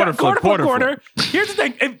 Let's Quarter go. flip. Quarter flip corner. Here's the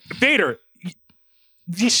thing. Vader,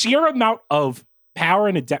 the sheer amount of power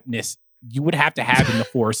and adeptness you would have to have in the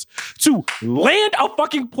Force to land a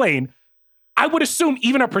fucking plane, I would assume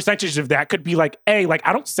even a percentage of that could be like, hey, like,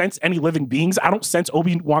 I don't sense any living beings. I don't sense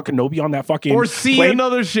Obi-Wan Kenobi on that fucking or see plane.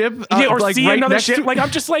 Another ship. Or like see right another next ship. to- Like,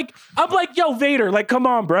 I'm like, yo, Vader, like, come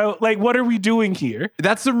on, bro. Like, what are we doing here?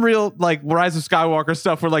 That's some real like Rise of Skywalker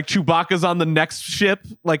stuff where like Chewbacca's on the next ship.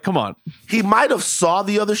 Like, come on. He might have saw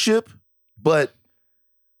the other ship, but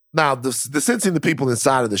now the sensing the people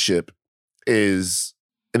inside of the ship is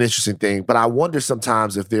an interesting thing. But I wonder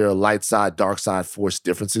sometimes if there are light side, dark side Force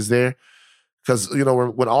differences there. Because, you know,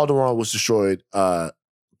 when Alderaan was destroyed,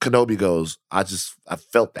 Kenobi goes, I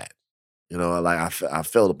felt that. You know, like I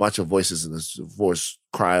felt a bunch of voices in this Force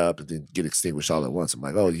cry up and then get extinguished all at once. I'm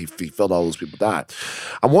like, oh, he felt all those people die.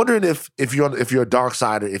 I'm wondering if you're a dark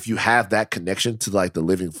sider, if you have that connection to like the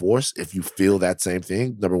living Force, if you feel that same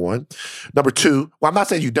thing, number one. Number two, well, I'm not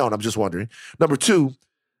saying you don't, I'm just wondering. Number two,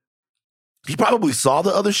 he probably saw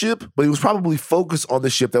the other ship, but he was probably focused on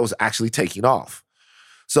the ship that was actually taking off.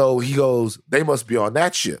 So he goes, they must be on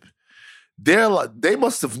that ship. They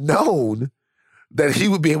must have known that he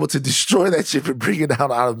would be able to destroy that ship and bring it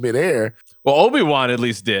down out of midair. Well, Obi-Wan at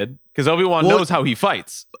least did, because Obi-Wan knows how he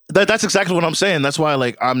fights. That's exactly what I'm saying. That's why,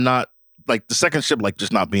 like, I'm not, like, the second ship, like,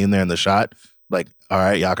 just not being there in the shot. Like, all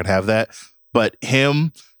right, y'all can have that. But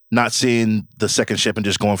him not seeing the second ship and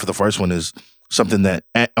just going for the first one is something that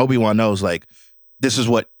Obi-Wan knows, like, this is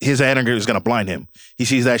what his anger is going to blind him. He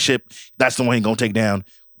sees that ship. That's the one he's going to take down.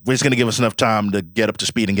 It's going to give us enough time to get up to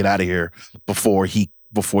speed and get out of here before he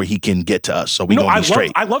can get to us. So we going to be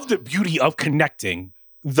straight. I love the beauty of connecting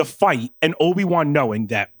the fight and Obi-Wan knowing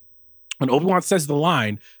that when Obi-Wan says the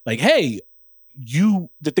line, like, hey,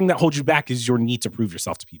 the thing that holds you back is your need to prove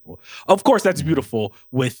yourself to people. Of course, that's beautiful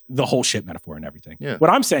with the whole ship metaphor and everything. Yeah. What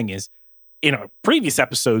I'm saying is, in our previous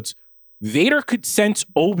episodes, Vader could sense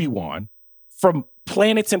Obi-Wan from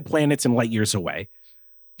planets and planets and light years away.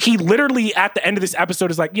 He literally, at the end of this episode,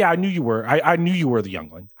 is like, yeah, I knew you were. I knew you were the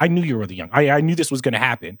youngling. I knew you were the young. I knew this was going to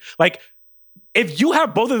happen. Like, if you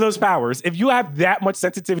have both of those powers, if you have that much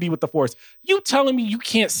sensitivity with the Force, you telling me you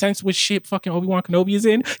can't sense what ship fucking Obi-Wan Kenobi is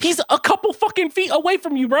in? He's a couple fucking feet away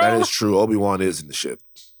from you, bro. That is true. Obi-Wan is in the ship.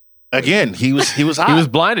 Again, he was hot. He was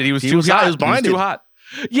blinded. He was too hot. He was blinded. He was too hot.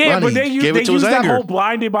 Yeah, Blinded. but they use that anger. whole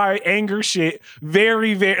blinded by anger shit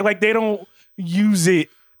very, very, like, they don't use it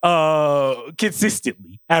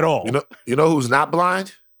consistently at all. You know who's not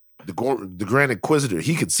blind? The Grand Inquisitor.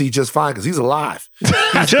 He could see just fine because he's alive. He's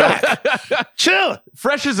back. Chill.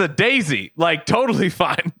 Fresh as a daisy. Like, totally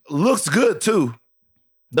fine. Looks good too.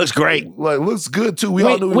 Looks great. Like, looks good too. We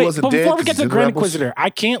all knew he wasn't but dead. Before we get to the Grand Rebels. Inquisitor, I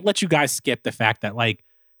can't let you guys skip the fact that, like,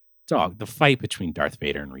 dog, the fight between Darth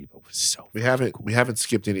Vader and Reva was so. We haven't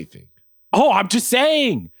skipped anything. Oh, I'm just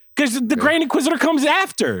saying, because the Grand Inquisitor comes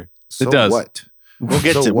after. So It does. What? We'll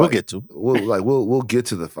get to. We'll get to. We'll get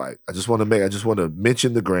to the fight. I just want to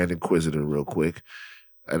mention the Grand Inquisitor real quick.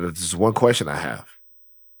 And this is one question I have.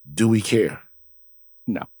 Do we care?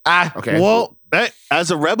 No. Okay. Well,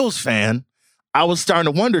 as a Rebels fan, I was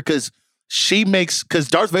starting to wonder because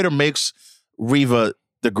Darth Vader makes Reva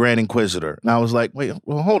the Grand Inquisitor. And I was like, wait,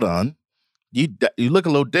 well, hold on. You look a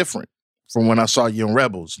little different from when I saw you in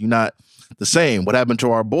Rebels. You're not the same. What happened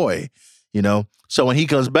to our boy? You know? So when he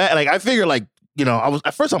comes back, like, I figure, like, you know, I'm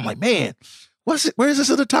like, man, where is this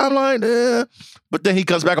in the timeline? But then he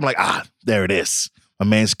comes back, I'm like, there it is. My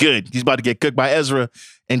man's good. He's about to get cooked by Ezra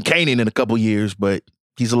and Kanan in a couple years, but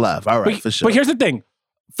he's alive. All right, for sure. But here's the thing.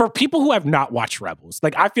 for people who have not watched Rebels,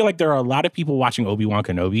 like I feel like there are a lot of people watching Obi-Wan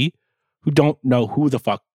Kenobi who don't know who the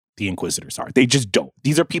fuck the Inquisitors are. They just don't.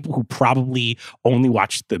 These are people who probably only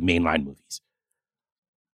watch the mainline movies.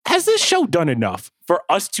 Has this show done enough for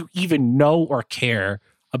us to even know or care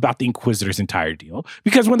about the Inquisitor's entire deal?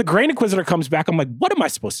 Because when the Grand Inquisitor comes back, I'm like, what am I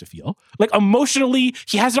supposed to feel? Like emotionally,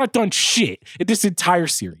 he has not done shit in this entire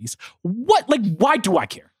series. What? Like, why do I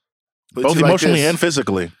care? Both emotionally and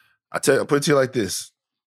physically. I'll put it to you like this.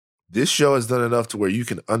 This show has done enough to where you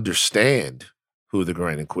can understand who the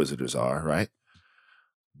Grand Inquisitors are, right?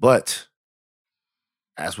 But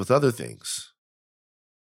as with other things,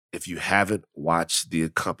 if you haven't watched the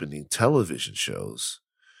accompanying television shows,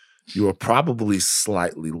 you are probably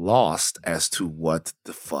slightly lost as to what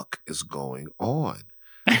the fuck is going on.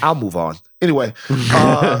 I'll move on. Anyway.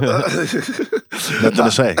 Nothing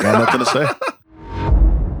to say. Got nothing to say.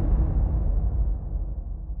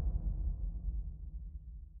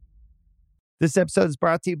 This episode is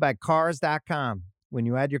brought to you by Cars.com. When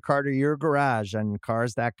you add your car to your garage on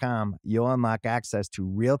Cars.com, you'll unlock access to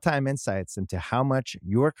real-time insights into how much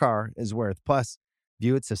your car is worth. Plus,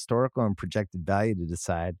 view its historical and projected value to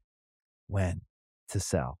decide when to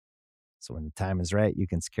sell. So when the time is right, you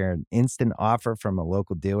can secure an instant offer from a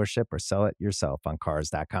local dealership or sell it yourself on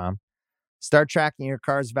Cars.com. Start tracking your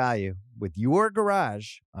car's value with your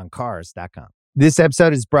garage on Cars.com. This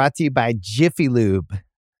episode is brought to you by Jiffy Lube.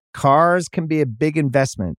 Cars can be a big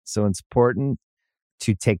investment, so it's important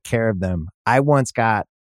to take care of them. I once got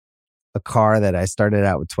a car that I started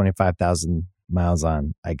out with 25,000 miles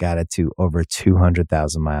on. I got it to over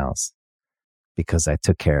 200,000 miles because I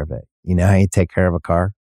took care of it. You know how you take care of a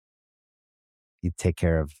car? You take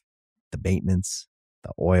care of the maintenance,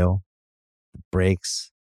 the oil, the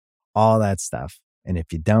brakes, all that stuff. And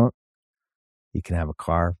if you don't, you can have a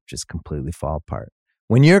car just completely fall apart.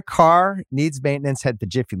 When your car needs maintenance, head to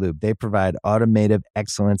Jiffy Lube. They provide automotive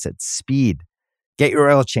excellence at speed. Get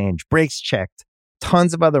your oil change, brakes checked,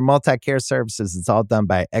 tons of other multi-care services. It's all done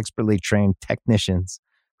by expertly trained technicians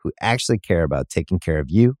who actually care about taking care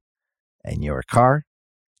of you and your car.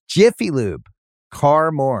 Jiffy Lube,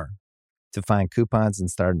 car more. To find coupons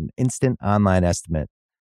and start an instant online estimate,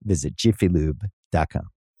 visit jiffylube.com.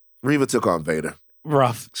 Reva took on Vader.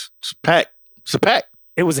 Rough. It's a pack.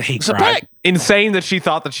 It was a hate It's a crime. pack. Insane that she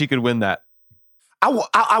thought that she could win that.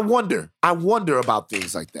 I wonder about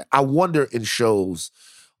things like that. I wonder in shows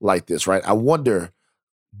like this, right? I wonder,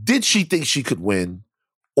 did she think she could win,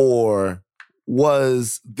 or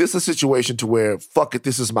was this a situation to where, fuck it,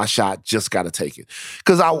 this is my shot, just got to take it?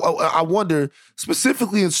 Because I wonder,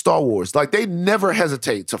 specifically in Star Wars, like they never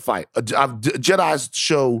hesitate to fight. Jedi's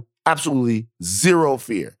show absolutely zero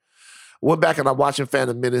fear. Went back and I'm watching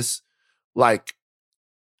Phantom Menace, like,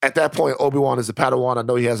 at that point, Obi-Wan is a Padawan. I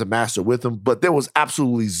know he has a master with him, but there was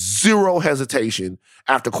absolutely zero hesitation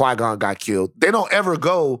after Qui-Gon got killed. They don't ever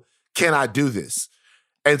go, can I do this?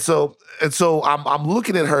 And so I'm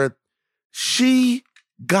looking at her. She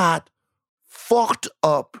got fucked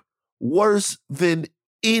up worse than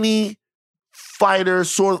any fighter,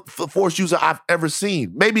 force user I've ever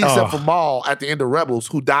seen. Maybe except for Maul at the end of Rebels,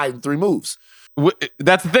 who died in 3 moves.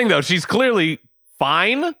 That's the thing, though. She's clearly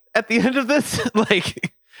fine at the end of this.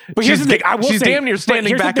 Like... But here's the thing. I will she's say, damn near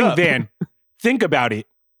standing back up. Van, think about it.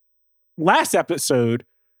 Last episode,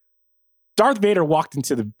 Darth Vader walked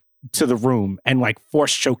into the room and like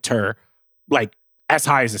force choked her like as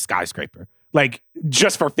high as a skyscraper, like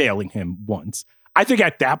just for failing him once. I think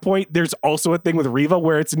at that point, there's also a thing with Reva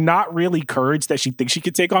where it's not really courage that she thinks she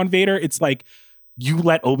could take on Vader. It's like, you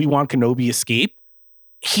let Obi-Wan Kenobi escape.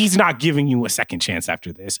 He's not giving you a second chance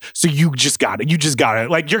after this. So you just got it.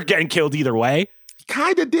 Like, you're getting killed either way.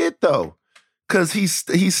 Kind of did, though, because he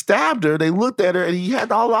stabbed her. They looked at her, and he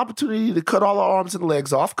had all the opportunity to cut all her arms and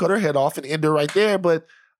legs off, cut her head off, and end her right there. But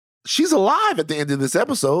she's alive at the end of this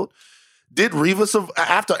episode. Did Reva survive?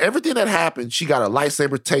 After everything that happened, she got her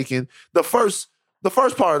lightsaber taken. The first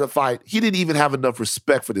part of the fight, he didn't even have enough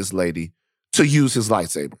respect for this lady to use his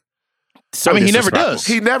lightsaber. So he never does.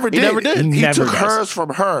 He never did. He took hers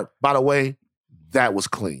from her. By the way, that was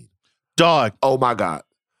clean. Dog. Oh, my God.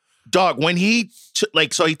 Dog, when he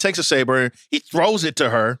so he takes a saber, he throws it to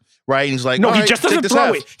her, right? And he's like, no, he just doesn't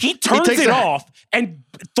throw it. He turns it off and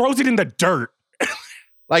throws it in the dirt.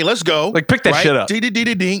 Like, let's go. Like, pick that shit up.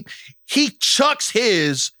 Ding. He chucks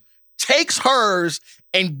his, takes hers,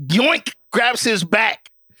 and yoink, grabs his back.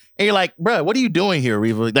 And you're like, bro, what are you doing here,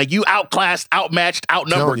 Reva? Like, you outclassed, outmatched,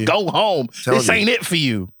 outnumbered. Go home. This ain't it for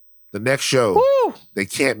you. The next show, they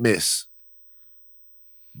can't miss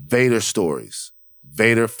Vader stories.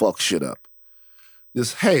 Vader fucks shit up.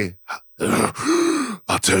 Just, hey,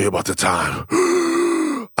 I'll tell you about the time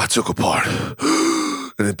I took apart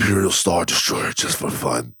an Imperial Star Destroyer just for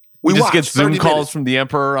fun. We just get Zoom calls from the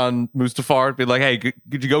Emperor on Mustafar, be like, hey,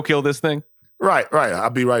 could you go kill this thing? Right. I'll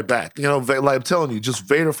be right back. You know, like I'm telling you, just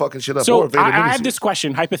Vader fucking shit up. So or Vader I have this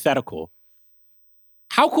question, hypothetical.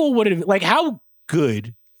 How cool would it have, like, how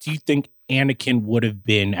good do you think Anakin would have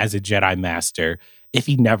been as a Jedi Master if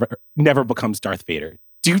he never becomes Darth Vader?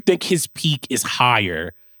 Do you think his peak is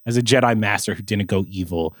higher as a Jedi Master who didn't go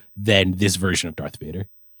evil than this version of Darth Vader?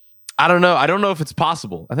 I don't know. I don't know if it's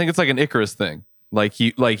possible. I think it's like an Icarus thing. Like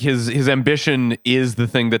his ambition is the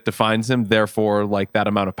thing that defines him. Therefore, like that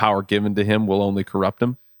amount of power given to him will only corrupt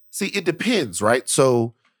him. See, it depends, right?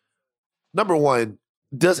 So, number one,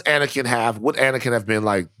 would Anakin have been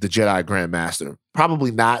like the Jedi Grand Master? Probably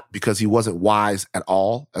not, because he wasn't wise at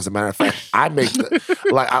all. As a matter of fact, I make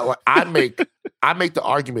the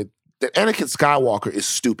argument that Anakin Skywalker is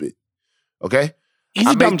stupid. Okay, he's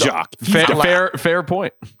a dumb jock. Fair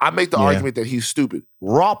point. I make the argument that he's stupid.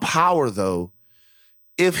 Raw power, though,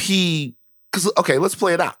 let's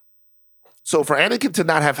play it out. So for Anakin to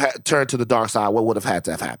not have turned to the dark side, what would have had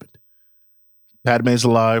to have happened? Padme's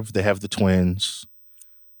alive. They have the twins.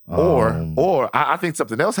 Or I think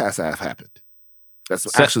something else has to have happened.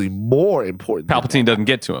 That's actually more important. Palpatine doesn't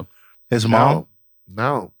get to him. His mom?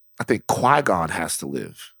 No. I think Qui-Gon has to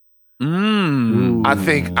live. I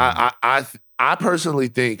think I personally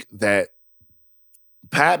think that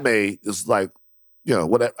Padme is like, you know,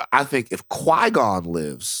 whatever. I think if Qui-Gon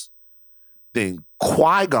lives, then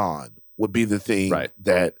Qui-Gon would be the thing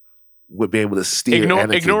that would be able to steer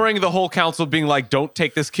Anakin. Ignoring the whole council being like, don't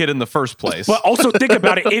take this kid in the first place. But also think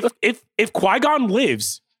about it. If Qui-Gon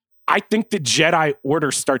lives, I think the Jedi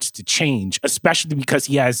Order starts to change, especially because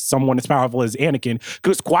he has someone as powerful as Anakin.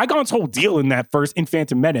 Because Qui-Gon's whole deal in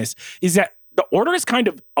Phantom Menace is that the Order is kind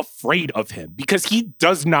of afraid of him because he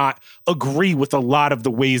does not agree with a lot of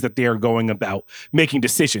the ways that they are going about making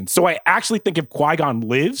decisions. So I actually think if Qui-Gon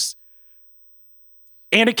lives,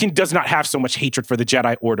 Anakin does not have so much hatred for the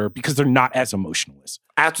Jedi Order because they're not as emotionalist.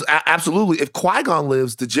 Absolutely. If Qui-Gon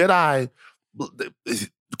lives,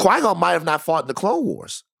 Qui-Gon might have not fought in the Clone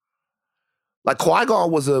Wars. Like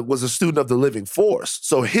Qui-Gon was a student of the living Force.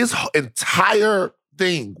 So his entire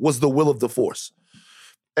thing was the will of the Force.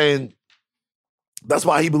 And that's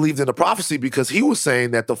why he believed in the prophecy, because he was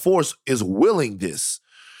saying that the Force is willing this.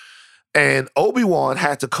 And Obi-Wan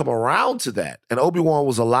had to come around to that. And Obi-Wan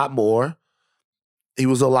was a lot more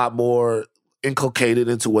inculcated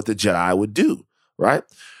into what the Jedi would do, right?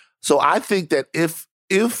 So I think that if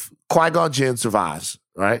Qui-Gon Jinn survives,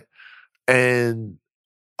 right, and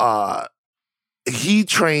he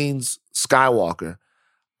trains Skywalker,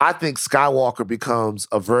 I think Skywalker becomes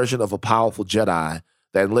a version of a powerful Jedi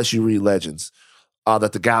that, unless you read Legends,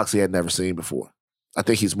 that the galaxy had never seen before. I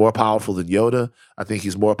think he's more powerful than Yoda. I think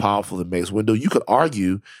he's more powerful than Mace Windu. You could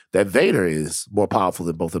argue that Vader is more powerful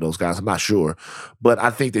than both of those guys. I'm not sure. But I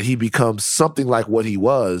think that he becomes something like what he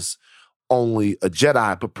was, only a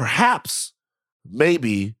Jedi, but perhaps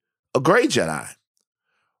maybe a gray Jedi.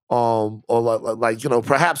 Or like, you know,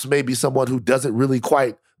 perhaps maybe someone who doesn't really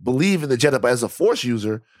quite believe in the Jedi, but as a Force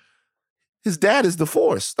user, his dad is the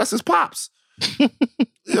Force. That's his pops. You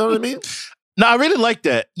know what I mean? No, I really like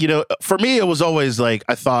that. You know, for me, it was always like,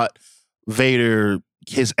 I thought Vader,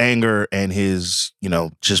 his anger and his, you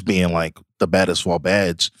know, just being like the baddest of all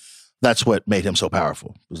bads, that's what made him so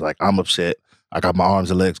powerful. It was like, I'm upset. I got my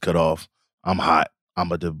arms and legs cut off. I'm hot.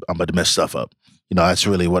 I'm about to mess stuff up. You know, that's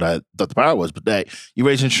really what I thought the power was. But that, you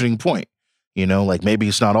raise an interesting point. You know, like maybe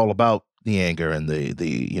it's not all about the anger and the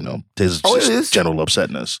you know, his general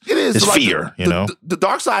upsetness. It is. His like fear, you know? The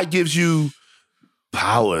dark side gives you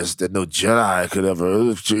powers that no Jedi could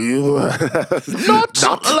ever achieve.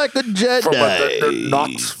 Not like a Jedi.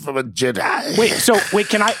 Not from a Jedi. Wait,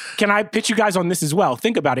 can I pitch you guys on this as well?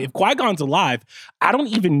 Think about it. If Qui-Gon's alive, I don't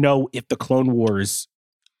even know if the Clone Wars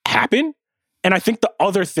happen. And I think the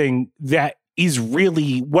other thing that is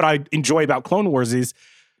really what I enjoy about Clone Wars is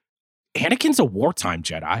Anakin's a wartime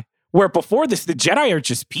Jedi, where before this, the Jedi are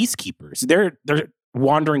just peacekeepers. They're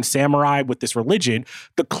wandering samurai with this religion.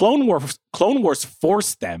 The Clone Wars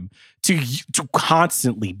forced them to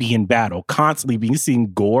constantly be in battle, constantly be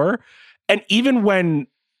seeing gore. And even when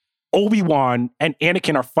Obi-Wan and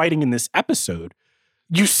Anakin are fighting in this episode,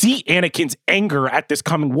 you see Anakin's anger at this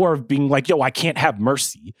coming war of being like, yo, I can't have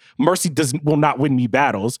mercy. Mercy will not win me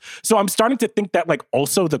battles. So I'm starting to think that like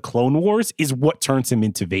also the Clone Wars is what turns him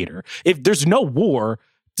into Vader. If there's no war,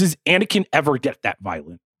 does Anakin ever get that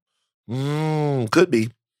violent? Could be.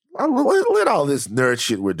 Look at all this nerd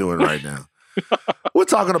shit we're doing right now. We're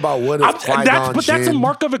talking about what if Qui-Gon But that's a Jinn-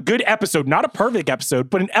 mark of a good episode, not a perfect episode,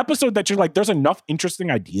 but an episode that you're like, there's enough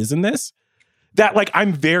interesting ideas in this that like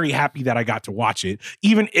I'm very happy that I got to watch it.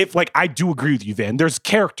 Even if like I do agree with you, Van, there's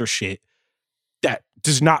character shit that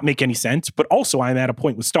does not make any sense. But also I'm at a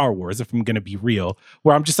point with Star Wars, if I'm gonna be real,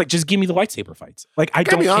 where I'm just like, just give me the lightsaber fights. Like I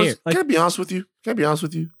don't care. Like, can I be honest with you? Can I be honest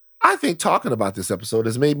with you? I think talking about this episode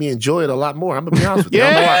has made me enjoy it a lot more. I'm gonna be honest with you.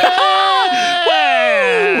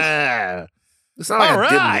 It's not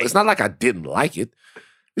like it's not like I didn't like it.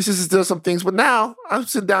 It's just still some things. But now I'm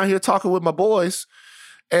sitting down here talking with my boys,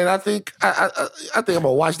 and I think I think I'm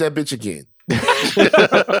gonna watch that bitch again.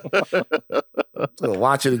 I'm gonna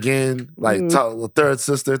watch it again. Like third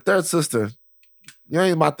sister. You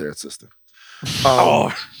ain't my third sister.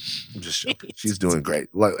 I'm just joking. She's doing great.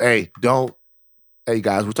 Like, hey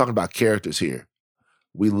guys, we're talking about characters here.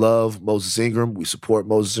 We love Moses Ingram. We support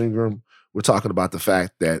Moses Ingram. We're talking about the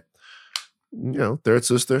fact that, third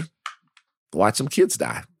sister watch some kids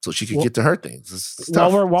die so she could get to her things.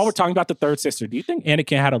 While we're talking about the third sister, do you think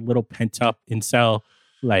Anakin had a little pent up incel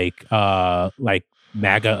like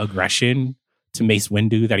MAGA aggression to Mace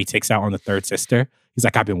Windu that he takes out on the third sister? He's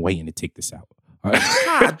like, I've been waiting to take this out.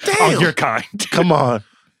 God damn. Oh, you're kind. Come on.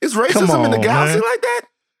 Is racism in the galaxy like that?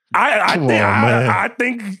 I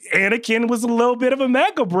think Anakin was a little bit of a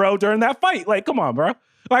MAGA bro during that fight. Like, come on, bro.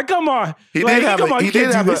 Like, come on. I'm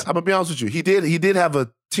gonna be honest with you. He did have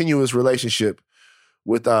a tenuous relationship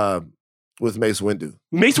with Mace Windu.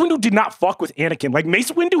 Mace Windu did not fuck with Anakin. Like,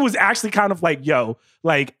 Mace Windu was actually kind of like, yo,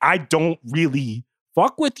 like, I don't really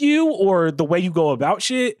fuck with you or the way you go about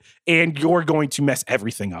shit, and you're going to mess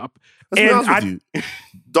everything up. Let's be honest with you.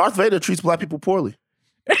 Darth Vader treats black people poorly.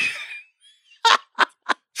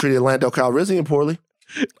 Treated Lando Calrissian poorly.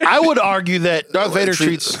 I would argue that Darth Vader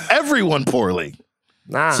treats everyone poorly.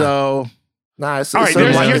 It's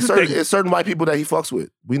certain white people that he fucks with.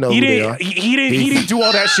 We know who they are. He didn't do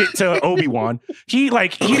all that shit to Obi-Wan. He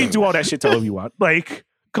didn't do all that shit to Obi-Wan. Like,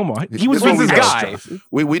 come on. He was his guy.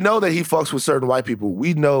 We know that he fucks with certain white people.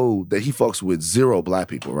 We know that he fucks with zero black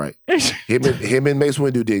people, right? him and Mace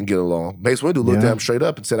Windu didn't get along. Mace Windu looked at him straight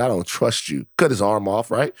up and said, I don't trust you. Cut his arm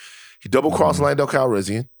off, right? He double-crossed Lando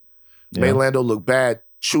Calrissian. Made Lando look bad.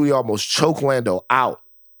 Chewie almost choked Lando out.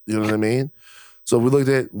 You know what I mean? So we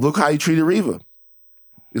look how he treated Reva.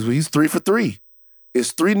 He's 3 for 3.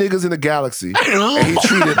 It's 3 niggas in the galaxy, and he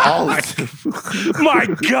treated all of them. My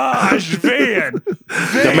gosh, Van.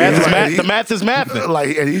 The math is math.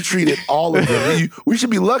 Like, and he treated all of them. We should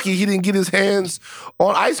be lucky he didn't get his hands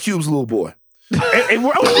on Ice Cube's little boy. And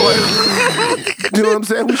we're, you know what I'm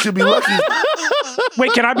saying? We should be lucky.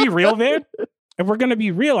 Wait, can I be real, Van? If we're going to be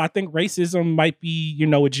real, I think racism might be,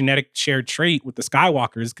 a genetic shared trait with the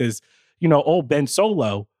Skywalkers because, old Ben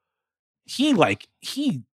Solo, he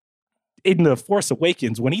in The Force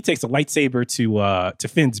Awakens, when he takes a lightsaber to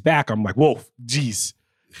Finn's back, I'm like, whoa, jeez.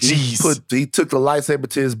 He took the lightsaber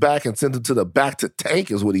to his back and sent him to the back to tank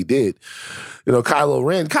is what he did.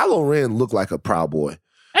 Kylo Ren looked like a proud boy.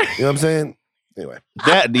 You know what I'm saying? Anyway.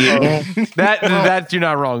 That you're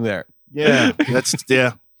not wrong there. Yeah.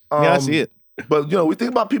 I see it. But, we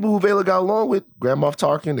think about people who Vader got along with. Grand Moff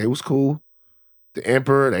Tarkin, they was cool. The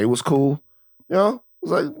Emperor, they was cool. It was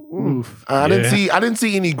like, I didn't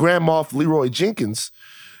see any Grand Moff Leroy Jenkins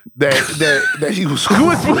that he was cool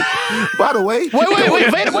with. By the way.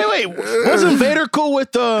 Wait. Wasn't Vader cool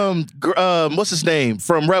with, what's his name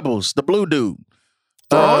from Rebels? The blue dude.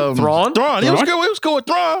 Thrawn? He was cool with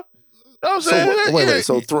Thrawn. I'm saying.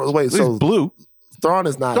 So blue. Thrawn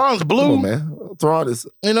is not. Thrawn's blue. Come on, man. Thrawn is.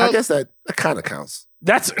 I guess that kind of counts.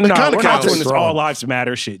 We're not doing this all lives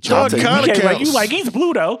matter shit, John. It kind of counts. He's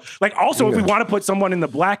blue though. Like, also, if we want to put someone in the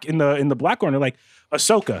black in the black corner, like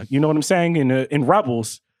Ahsoka, you know what I'm saying? In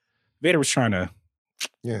Rebels, Vader was trying to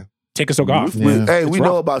take Ahsoka off. We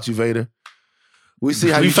know about you, Vader. We see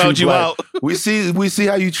how you found you out. We see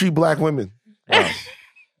how you treat black women. Wow.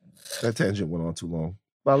 That tangent went on too long,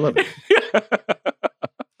 but I love it.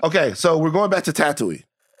 Okay, so we're going back to Tatooine.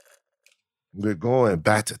 We're going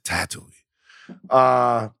back to Tatooine.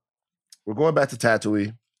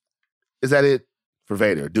 Is that it for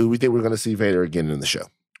Vader? Do we think we're going to see Vader again in the show?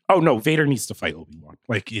 Oh, no. Vader needs to fight Obi-Wan.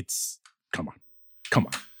 Like, come on.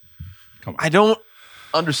 I don't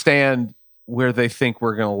understand where they think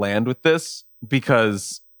we're going to land with this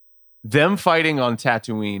because them fighting on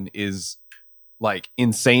Tatooine is, like,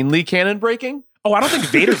 insanely canon breaking. Oh, I don't think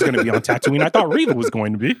Vader's going to be on Tatooine. I thought Reva was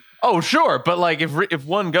going to be. Oh, sure. But, like, if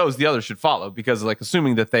one goes, the other should follow because, like,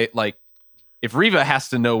 assuming that they, like, if Reva has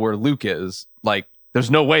to know where Luke is, like, there's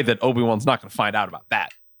no way that Obi-Wan's not going to find out about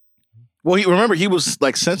that. Well, he was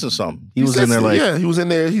like sensing something. He was in there like, yeah, he was in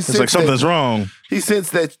there. He it's like something's wrong. He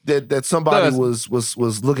sensed that somebody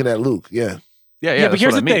was looking at Luke. Yeah. Yeah, but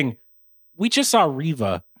here's the thing. We just saw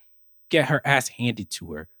Reva get her ass handed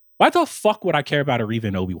to her. Why the fuck would I care about a Reva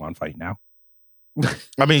and Obi-Wan fight now?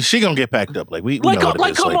 I mean, she gonna get packed up. Like we know what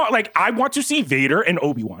it is. Come on. Like, I want to see Vader and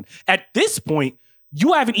Obi-Wan. At this point,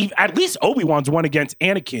 you haven't even, at least Obi-Wan's won against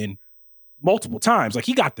Anakin multiple times. Like,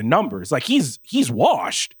 he got the numbers. Like, he's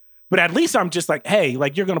washed. But at least I'm just like, hey,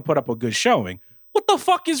 like, you're gonna put up a good showing. What the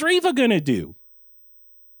fuck is Reva gonna do?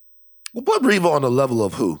 Well, put Reva on the level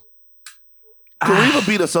of who? Can Reva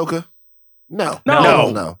beat Ahsoka? No.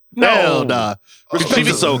 Hell nah. Respect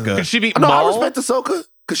Ahsoka. Could she beat No, Maul? I respect Ahsoka.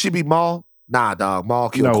 Could she beat Maul? Nah, dog. Maul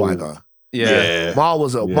killed Qui-Gon. Yeah. Maul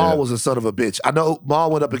was a son of a bitch. I know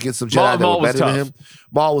Maul went up against some Jedi that were better than him.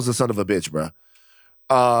 Maul was a son of a bitch, bro.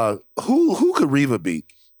 Who could Reva beat?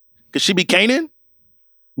 Could she beat Kanan?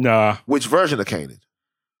 Nah. Which version of Kanan?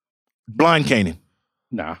 Blind Kanan.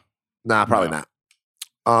 Nah, probably not.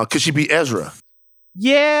 Could she beat Ezra?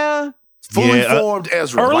 Yeah. Fully formed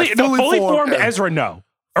Ezra. Fully formed Ezra, no.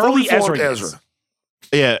 Early Ezra.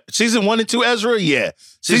 Yeah. Season 1 and 2 Ezra, yeah.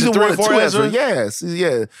 Season 3 1 and and 4 2 Ezra. Yes,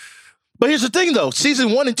 yeah. But here's the thing, though.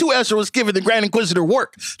 Season 1 and 2 Ezra was giving the Grand Inquisitor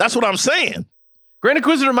work. That's what I'm saying. Grand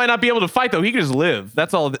Inquisitor might not be able to fight, though. He can just live.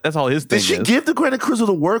 That's all his thing Did she is. give the Grand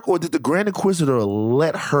Inquisitor work, or did the Grand Inquisitor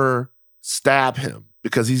let her stab him?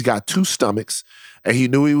 Because he's got 2 stomachs, and he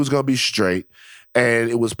knew he was going to be straight, and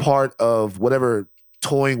it was part of whatever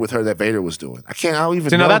toying with her that Vader was doing. I don't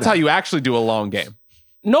even know. So that's how you actually do a long game.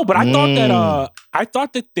 No, but I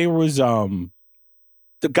thought that there was the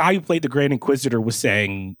guy who played the Grand Inquisitor was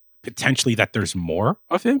saying potentially that there's more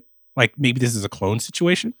of him. Like, maybe this is a clone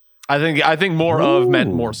situation. I think more of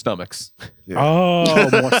meant more stomachs. Yeah.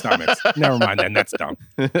 Oh, more stomachs. Never mind then. That's dumb.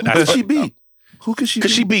 Who could she beat? Could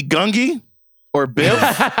she beat Gungi or Biff?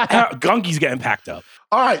 Gungi's getting packed up.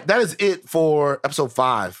 All right, that is it for episode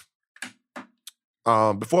 5.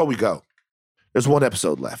 Before we go, there's one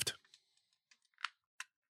episode left.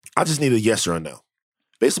 I just need a yes or a no.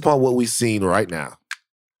 Based upon what we've seen right now,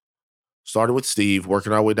 started with Steve,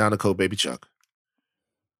 working our way down to Code Baby Chuck.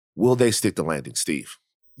 Will they stick the landing, Steve?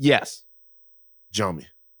 Yes. Jomi?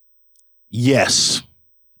 Yes.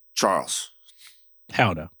 Charles?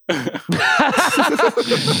 Hell no. After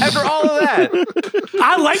all of that,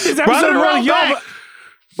 I like this episode.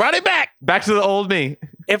 Brought it back. Back to the old me.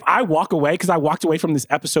 If I walk away, because I walked away from this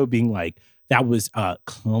episode being like, that was a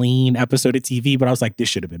clean episode of TV, but I was like, this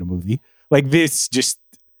should have been a movie. Like, this just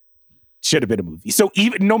should have been a movie. So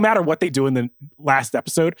even no matter what they do in the last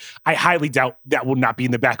episode, I highly doubt that will not be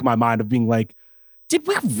in the back of my mind of being like, did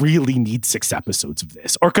we really need 6 episodes of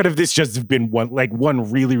this? Or could have this just have been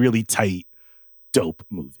one really, really tight, dope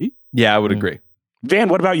movie? Yeah, I would agree. Van,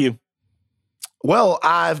 what about you? Well,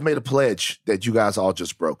 I've made a pledge that you guys all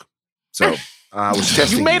just broke. So I was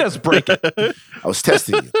testing you. You made us break it. I was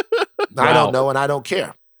testing you. Wow. I don't know and I don't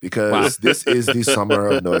care because this is the summer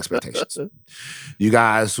of no expectations. You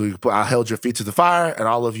guys, I held your feet to the fire and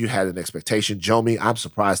all of you had an expectation. Jomi, I'm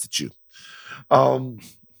surprised at you. I'm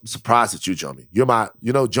surprised at you, Jomi.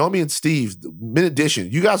 Jomi and Steve, mid edition,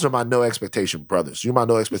 you guys are my no expectation brothers. You're my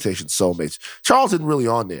no expectation soulmates. Charles isn't really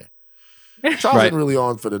on there. Charles isn't really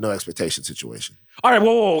on for the no expectation situation. All right,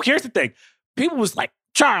 whoa. Here's the thing. People was like,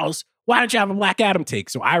 Charles, why don't you have a Black Adam take?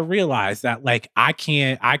 So I realized that like I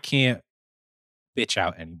can't bitch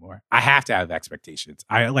out anymore. I have to have expectations.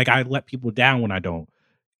 I let people down when I don't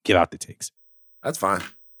give out the takes. That's fine.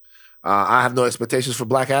 I have no expectations for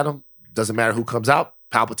Black Adam. Doesn't matter who comes out.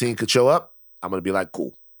 Palpatine could show up. I'm gonna be like,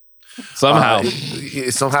 cool. Somehow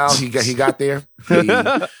he got there.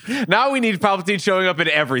 Now we need Palpatine showing up in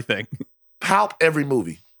everything. Palp every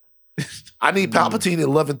movie. I need Palpatine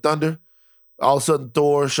in Love and Thunder. All of a sudden,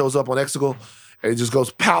 Thor shows up on Exegol, and it just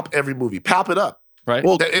goes palp every movie. Palp it up. Right.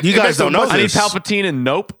 Well, you guys don't know this. I need Palpatine and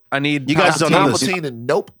Nope. You guys don't know this. Palpatine and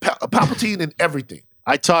Nope. Palpatine and everything.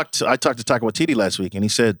 I talked to Taika Waititi last week, and he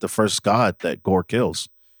said the first god that Gore kills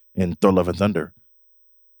in Thor: Love and Thunder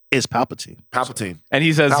is Palpatine. Palpatine. And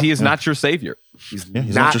he says he is not your savior. He's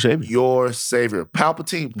not your savior.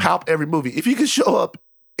 Palpatine, palp every movie. If he could show up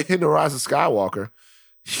in The Rise of Skywalker,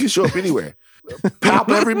 he can show up anywhere. Palp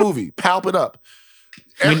every movie. Palp it up.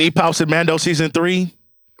 We need Palps in Mando season 3.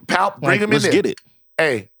 Palp, bring him in there. Let's get it.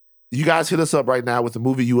 Hey, you guys hit us up right now with the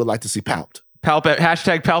movie you would like to see palped.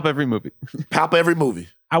 Hashtag palp every movie. Palp every movie.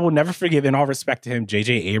 I will never forgive, in all respect to him,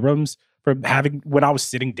 J.J. Abrams, for having, when I was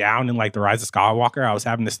sitting down in like The Rise of Skywalker, I was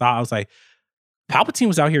having this thought. I was like, Palpatine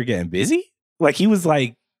was out here getting busy? Like he was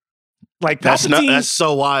like Palpatine. That's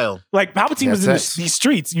so wild. Like Palpatine was in these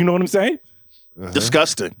streets. You know what I'm saying?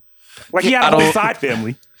 Disgusting. Like he had a whole side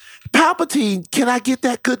family. Palpatine, can I get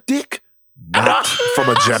that good dick? Not from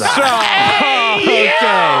a Jedi.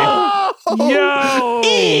 Yo.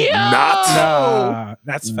 Not.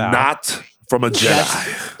 That's foul. Not from a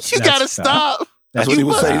Jedi. You gotta stop. That's what he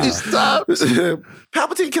was saying. Stop.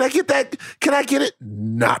 Palpatine, can I get that? Can I get it?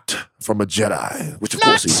 Not from a Jedi. Which of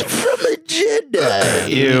course he's from a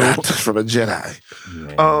Jedi. not from a Jedi.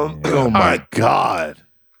 Oh my God.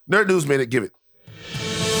 Nerd News Minute, give it.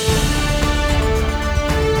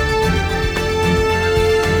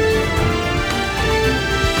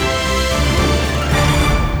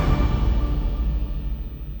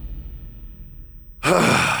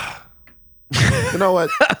 You know what?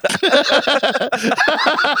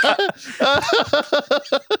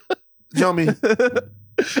 Jomi,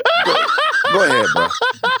 go ahead, bro.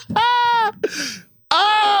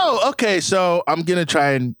 Oh, okay. So I'm going to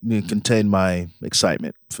try and contain my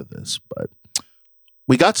excitement for this, but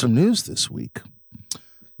we got some news this week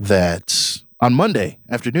that on Monday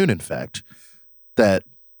afternoon, in fact, that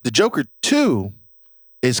the Joker 2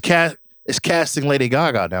 is casting Lady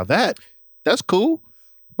Gaga. Now that's cool.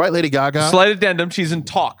 Right, Lady Gaga? Slight addendum, she's in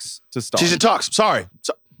talks to star. She's in talks. Sorry.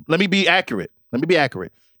 So, let me be accurate.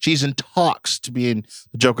 She's in talks to be in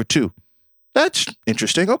the Joker 2. That's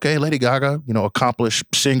interesting. Okay, Lady Gaga, accomplished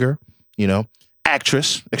singer,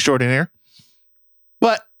 actress extraordinaire.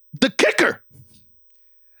 But the kicker,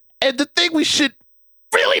 and the thing we should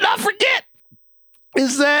really not forget,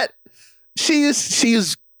 is that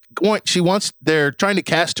they're trying to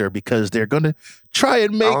cast her because they're going to try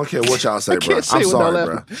and make. I don't care what y'all say, bro. I'm sorry,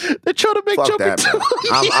 bro. They're trying to make Fuck Joker that, 2. bro.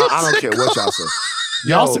 I don't care what y'all say.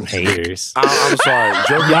 Y'all some haters. I'm sorry.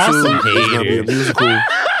 Joker 2 is going to be a musical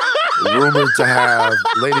rumored to have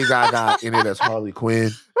Lady Gaga in it as Harley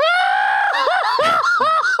Quinn.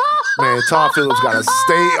 Man, Todd Phillips got to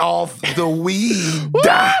stay off the weed.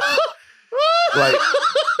 Like,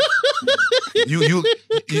 you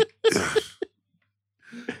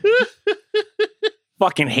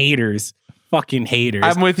Fucking haters.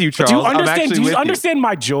 I'm with you, Charles. Do you I'm understand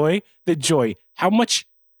my joy? The joy. How much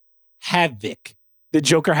havoc the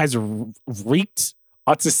Joker has wreaked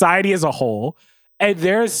on society as a whole. And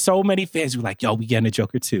there's so many fans who are like, yo, we getting a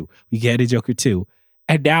Joker 2. We getting a Joker 2.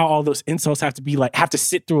 And now all those insults have to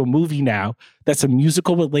sit through a movie now that's a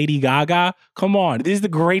musical with Lady Gaga. Come on. This is the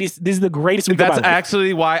greatest week That's of my life.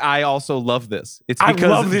 actually why I also love this. It's because I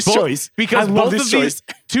love this choice. Because I love both this of choice.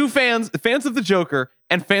 these two fans of the Joker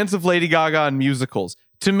and fans of Lady Gaga and musicals,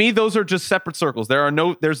 to me, those are just separate circles.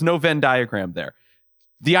 There's no Venn diagram there.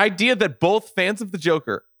 The idea that both fans of the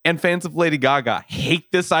Joker and fans of Lady Gaga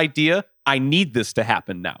hate this idea, I need this to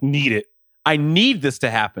happen now. I need this to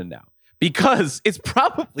happen now. Because it's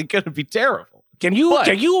probably going to be terrible. Can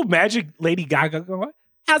you imagine Lady Gaga going,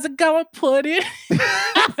 how's it going, Puddin'?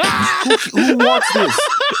 who wants this?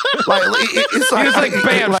 It's like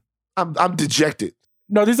bam. I'm dejected.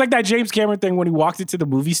 No, there's like that James Cameron thing when he walks into the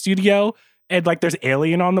movie studio and like there's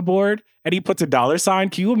Alien on the board and he puts a $sign.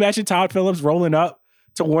 Can you imagine Todd Phillips rolling up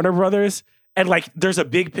to Warner Brothers and like there's a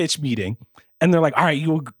big pitch meeting and they're like, all right,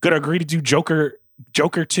 you gonna agree to do Joker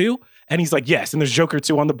 2? And he's like, yes. And there's Joker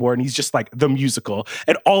 2 on the board. And he's just like, the musical.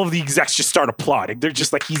 And all of the execs just start applauding. They're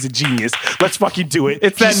just like, he's a genius. Let's fucking do it.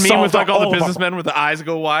 It's that meme with like all the businessmen with the eyes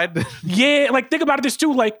go wide. Yeah. Like, think about this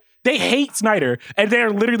too. Like, they hate Snyder. And they're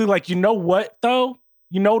literally like, you know what, though?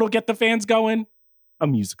 You know what'll get the fans going? A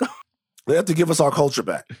musical. They have to give us our culture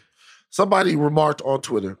back. Somebody remarked on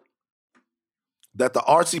Twitter that the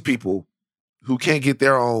artsy people who can't get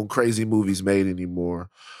their own crazy movies made anymore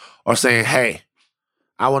are saying, hey,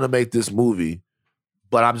 I want to make this movie,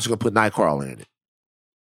 but I'm just going to put Nightcrawler in it.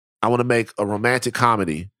 I want to make a romantic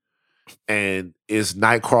comedy, and it's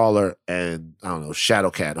Nightcrawler and, I don't know,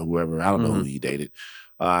 Shadowcat or whoever. I don't know who he dated.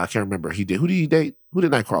 I can't remember. Who did he date? Who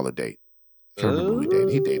did Nightcrawler date? I can't remember who he dated.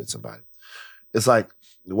 He dated somebody. It's like,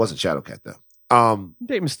 it wasn't Shadowcat, though.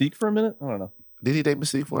 Date Mystique for a minute? I don't know. Did he date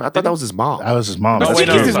Mystique for? I thought that was his mom. That was his mom. No, wait,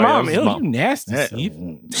 no, no, his sorry, mom. that was his mom. You nasty, Yeah.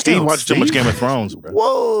 Steve. Steve watched too much Game of Thrones, bro.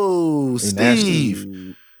 Whoa,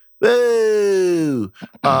 Steve. Whoa.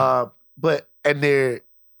 I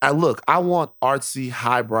want artsy,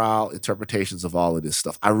 highbrow interpretations of all of this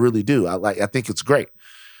stuff. I really do. I think it's great.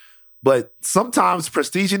 But sometimes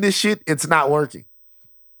prestige in this shit, it's not working.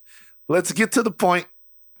 Let's get to the point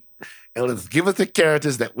and let's give us the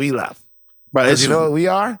characters that we love. Because you know what we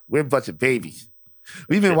are? We're a bunch of babies.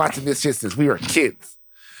 We've been watching this shit since we were kids.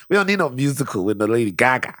 We don't need no musical with no Lady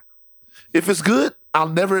Gaga. If it's good, I'll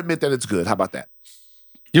never admit that it's good. How about that?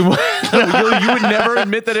 You would never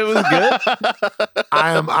admit that it was good?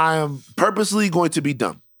 I am purposely going to be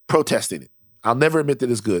dumb, protesting it. I'll never admit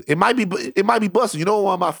that it's good. It might be busted. You know what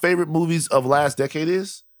one of my favorite movies of last decade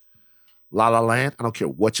is? La La Land. I don't care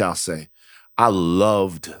what y'all say. I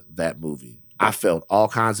loved that movie. I felt all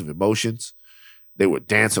kinds of emotions. They were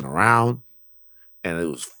dancing around, and it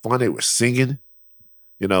was fun. They were singing.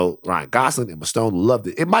 You know, Ryan Gosling and Emma Stone loved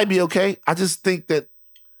it. It might be okay. I just think that,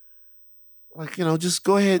 like, you know, just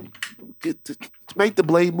go ahead, make the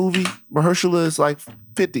Blade movie. Mahershala is like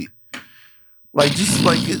 50. Like, just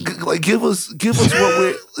like give us what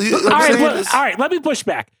we're. You know what I'm saying? All right, let me push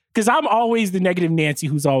back, because I'm always the negative Nancy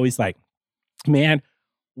who's always like, man,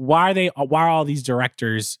 why are all these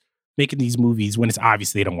directors making these movies when it's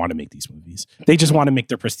obvious they don't want to make these movies? They just want to make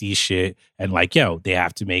their prestige shit, and like, yo, they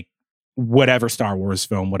have to make whatever Star Wars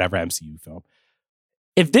film, whatever MCU film.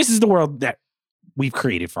 If this is the world that we've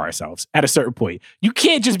created for ourselves at a certain point, you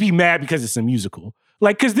can't just be mad because it's a musical.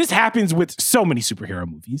 Like, because this happens with so many superhero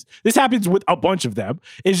movies. This happens with a bunch of them.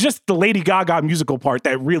 It's just the Lady Gaga musical part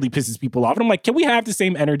that really pisses people off. And I'm like, can we have the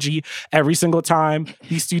same energy every single time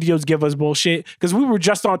these studios give us bullshit? Because we were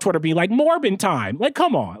just on Twitter being like, Morbin time. Like,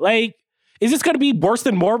 come on. Like, is this going to be worse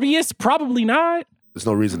than Morbius? Probably not. There's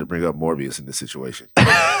no reason to bring up Morbius in this situation.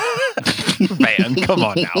 Man, come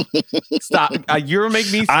on now. Stop. You're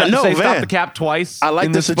making me stop the cap twice. I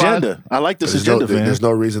like this agenda. I like this agenda, man. There's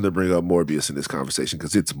no reason to bring up Morbius in this conversation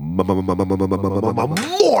because it's Morbin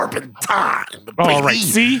time. All right,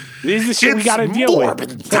 see? This is the shit we got to deal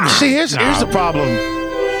with. See, here's the problem.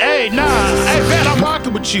 Hey, man, I'm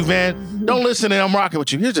rocking with you, man. Don't listen, and I'm rocking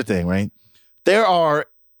with you. Here's the thing, right?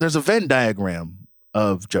 There's a Venn diagram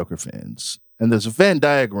of Joker fans, and there's a Venn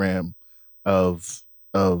diagram of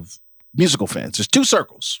musical fans. There's two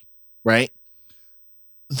circles, right?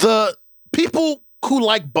 The people who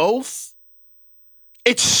like both,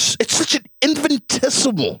 it's such an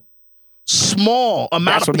infinitesimal, small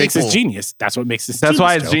amount of people. That's what makes it genius. That's what makes it. That's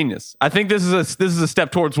why it's genius. I think this is a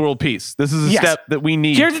step towards world peace. This is a step that we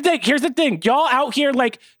need. Here's the thing. Y'all out here,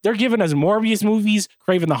 like, they're giving us Morbius movies,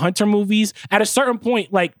 Kraven the Hunter movies. At a certain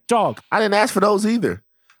point, like, dog. I didn't ask for those either.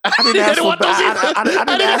 I didn't ask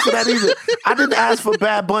for that either. I didn't ask for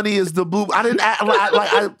Bad Bunny as the blue. I didn't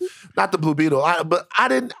not the Blue Beetle. But I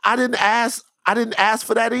didn't ask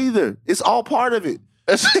for that either. It's all part of it.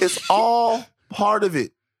 It's all part of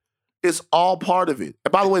it. It's all part of it.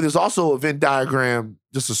 And by the way, there's also a Venn diagram,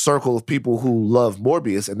 just a circle of people who love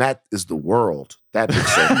Morbius, and that is the world. That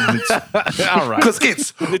makes sense. All right. Because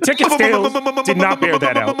it's the ticket sales did not bear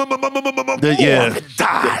that out.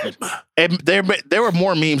 And there were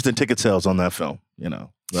more memes than ticket sales on that film, you know.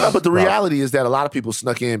 But the reality is that a lot of people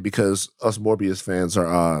snuck in because us Morbius fans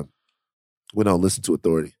are we don't listen to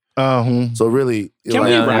authority. So really, can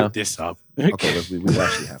we wrap this up? Okay, we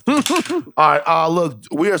actually have to. All right, look,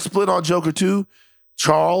 we are split on Joker 2.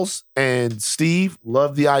 Charles and Steve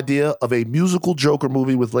love the idea of a musical Joker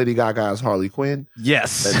movie with Lady Gaga as Harley Quinn.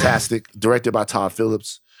 Yes. Fantastic. Directed by Todd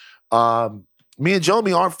Phillips. Me and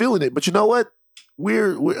Jomi aren't feeling it, but you know what?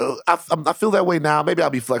 I feel that way now. Maybe I'll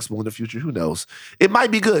be flexible in the future. Who knows? It might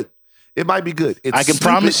be good. It might be good. I can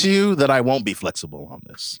promise you that I won't be flexible on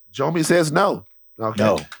this. Jomi says no. Okay.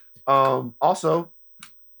 No. Also,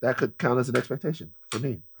 that could count as an expectation for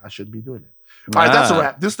me. I shouldn't be doing that. All right, that's a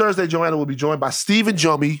wrap. This Thursday, Joanna will be joined by Steve and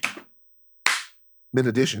Jomi, in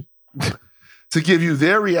addition, to give you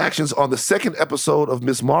their reactions on the second episode of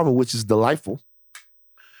Miss Marvel, which is delightful.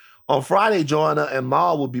 On Friday, Joanna and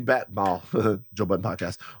Mal will be back. Joe Budden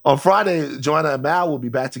Podcast. On Friday, Joanna and Mal will be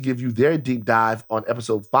back to give you their deep dive on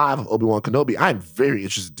episode 5 of Obi-Wan Kenobi. I'm very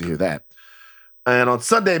interested to hear that. And on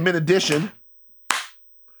Sunday, Mid Edition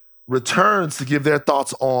returns to give their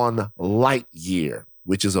thoughts on Lightyear,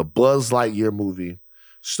 which is a Buzz Lightyear movie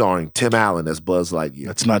starring Tim Allen as Buzz Lightyear.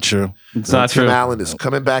 That's not true. It's not true. Tim Allen is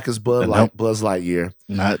coming back as Buzz Lightyear.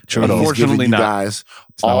 Not true. Unfortunately, you not. guys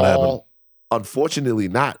all, unfortunately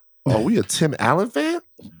not. Are we a Tim Allen fan?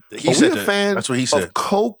 He said that. Fan That's what he said. of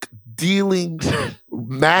coke dealing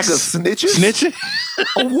MAGA snitches? Snitching?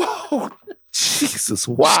 Whoa. Jesus.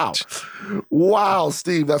 Wow. Wow,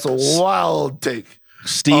 Steve. That's a wild take.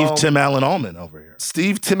 Steve Tim Allen Allman over here.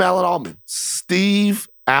 Steve Tim Allen Allman. Steve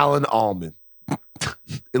Allen Allman.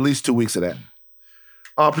 At least 2 weeks of that.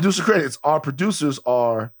 Producer credits. Our producers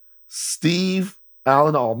are Steve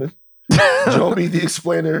Allen Allman, Jomi the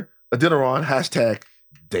Explainer, Adenoron,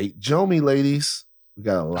 #Date Jomi, ladies. We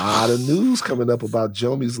got a lot of news coming up about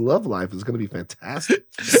Jomi's love life. It's going to be fantastic.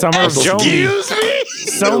 Summer of Jomi. Excuse me.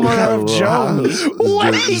 Summer of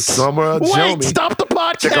Jomi. Summer of Jomi. Stop the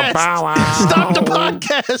podcast. Chicka bow wow. Stop the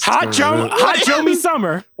podcast. Hot Jomi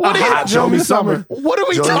Summer. Hot Jomi Summer. What are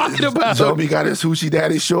we talking about? Jomi got his Hoochie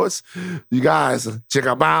Daddy shorts. You guys,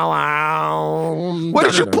 chicka bow wow. Where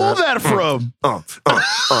did you pull that from?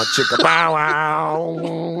 Chicka bow wow.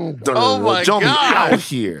 Oh my Jomi God. out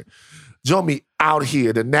here. Jomi out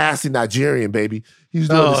here, the nasty Nigerian baby. He's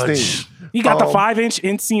doing his thing. He got the 5-inch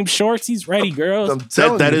inseam shorts. He's ready, girls.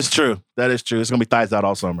 That is true. That is true. It's gonna be thighs out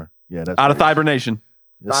all summer. Yeah, that's Out of Hibernation.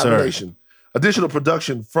 Yes, sir. Hibernation. Additional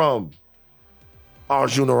production from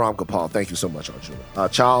Arjuna Ramgopal. Thank you so much, Arjuna.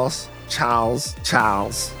 Charles,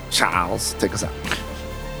 take us out.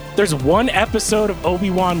 There's one episode of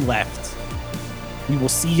Obi-Wan left. We will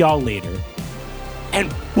see y'all later.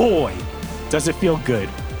 And boy, does it feel good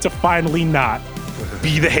to finally not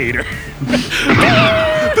be the hater.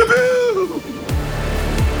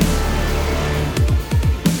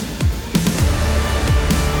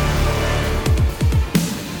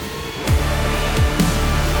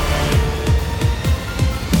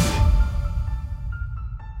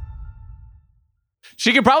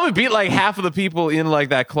 She could probably beat like half of the people in like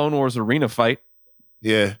that Clone Wars arena fight.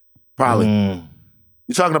 Yeah, probably.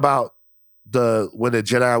 You're talking about when the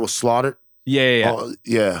Jedi was slaughtered? Yeah.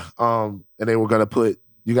 And they were gonna put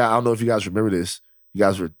I don't know if you guys remember this. You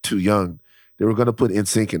guys were too young. They were gonna put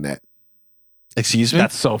NSYNC in that. Excuse me?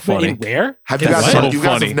 That's so funny. Wait, where? Have you guys have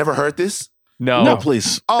never heard this? No,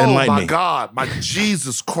 please. Oh Enlighten my me. God. My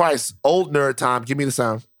Jesus Christ. Old nerd time. Give me the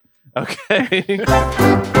sound. Okay.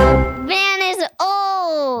 Man is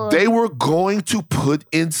old. They were going to put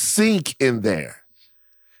NSYNC in there.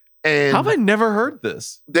 And How have I never heard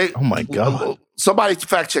this? Oh my God. Somebody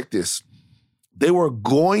fact check this. They were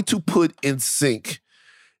going to put NSYNC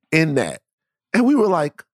in that. And we were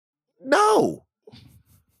like, no.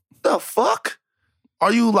 The fuck?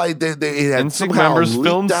 Are you like they had NSYNC members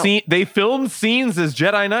they filmed scenes as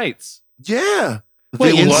Jedi Knights. Yeah.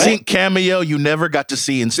 Wait, NSYNC cameo you never got to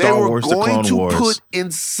see in Star Wars: The Clone Wars. They were going to put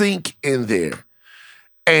NSYNC in there.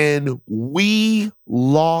 And we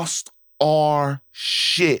lost our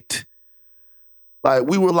shit. Like,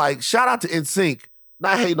 we were like, shout out to NSYNC.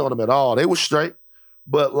 Not hating on them at all. They were straight.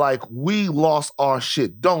 But, like, we lost our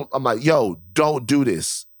shit. I'm like, yo, don't do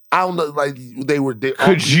this. I don't know, like,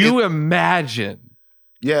 Could you imagine?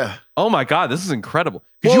 Yeah. Oh my God, this is incredible.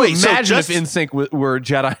 Could you imagine if NSYNC were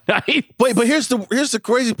Jedi Knight? Wait, but here's the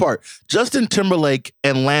crazy part. Justin Timberlake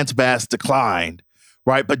and Lance Bass declined,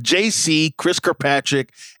 right? But JC, Chris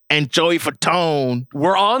Kirkpatrick, and Joey Fatone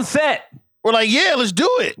were on set. We're like, yeah, let's do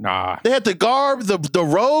it. Nah. They had the garb, the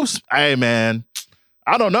robes. Hey, man.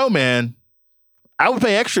 I don't know, man. I would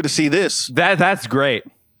pay extra to see this. That's great.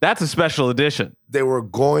 That's a special edition. They were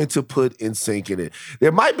going to put NSYNC in it.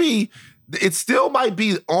 It still might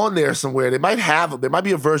be on there somewhere. They might have them. There might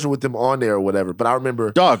be a version with them on there or whatever. But I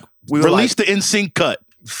remember, release the NSYNC cut.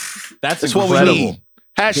 That's what we need.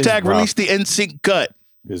 Hashtag release the NSYNC cut.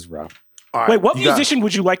 Is rough. Right, wait, what musician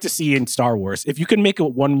would you like to see in Star Wars? If you could make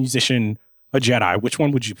one musician a Jedi, which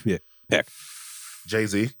one would you pick?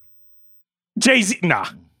 Jay-Z. Jay-Z, nah.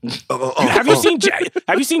 Have you seen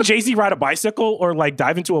Jay-Z ride a bicycle or like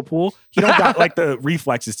dive into a pool? He don't got like the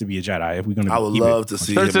reflexes to be a Jedi. If we're gonna, I would love to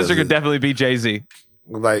see. Third Sister could definitely be Jay-Z.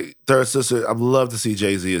 Like Third Sister, I'd love to see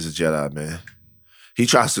Jay-Z as a Jedi, man. He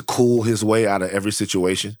tries to cool his way out of every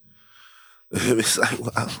situation. It's like,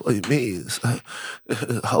 what do you mean? It's like,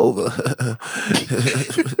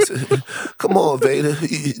 come on, Vader.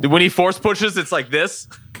 When he force pushes, it's like this.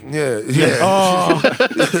 Yeah. Oh.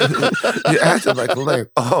 You're acting like a lame.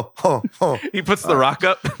 He puts the rock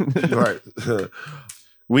up. Right.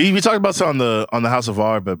 We talked about this on the House of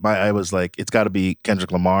R, but I was like, it's got to be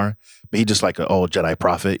Kendrick Lamar. But he just like an old Jedi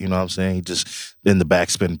prophet, you know what I'm saying? He just in the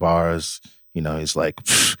backspin bars, you know, he's like,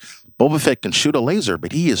 Boba Fett can shoot a laser,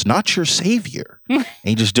 but he is not your savior. And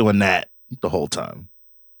he just doing that the whole time.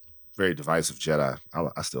 Very divisive Jedi.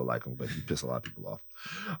 I still like him, but he pissed a lot of people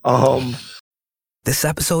off. This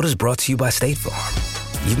episode is brought to you by State Farm.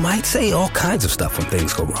 You might say all kinds of stuff when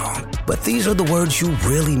things go wrong, but these are the words you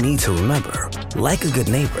really need to remember. Like a good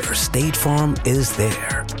neighbor, State Farm is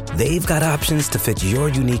there. They've got options to fit your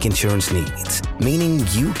unique insurance needs, meaning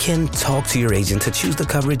you can talk to your agent to choose the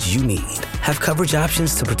coverage you need. Have coverage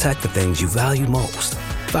options to protect the things you value most.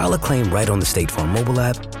 File a claim right on the State Farm mobile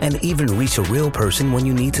app and even reach a real person when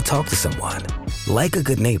you need to talk to someone. Like a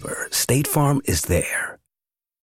good neighbor, State Farm is there.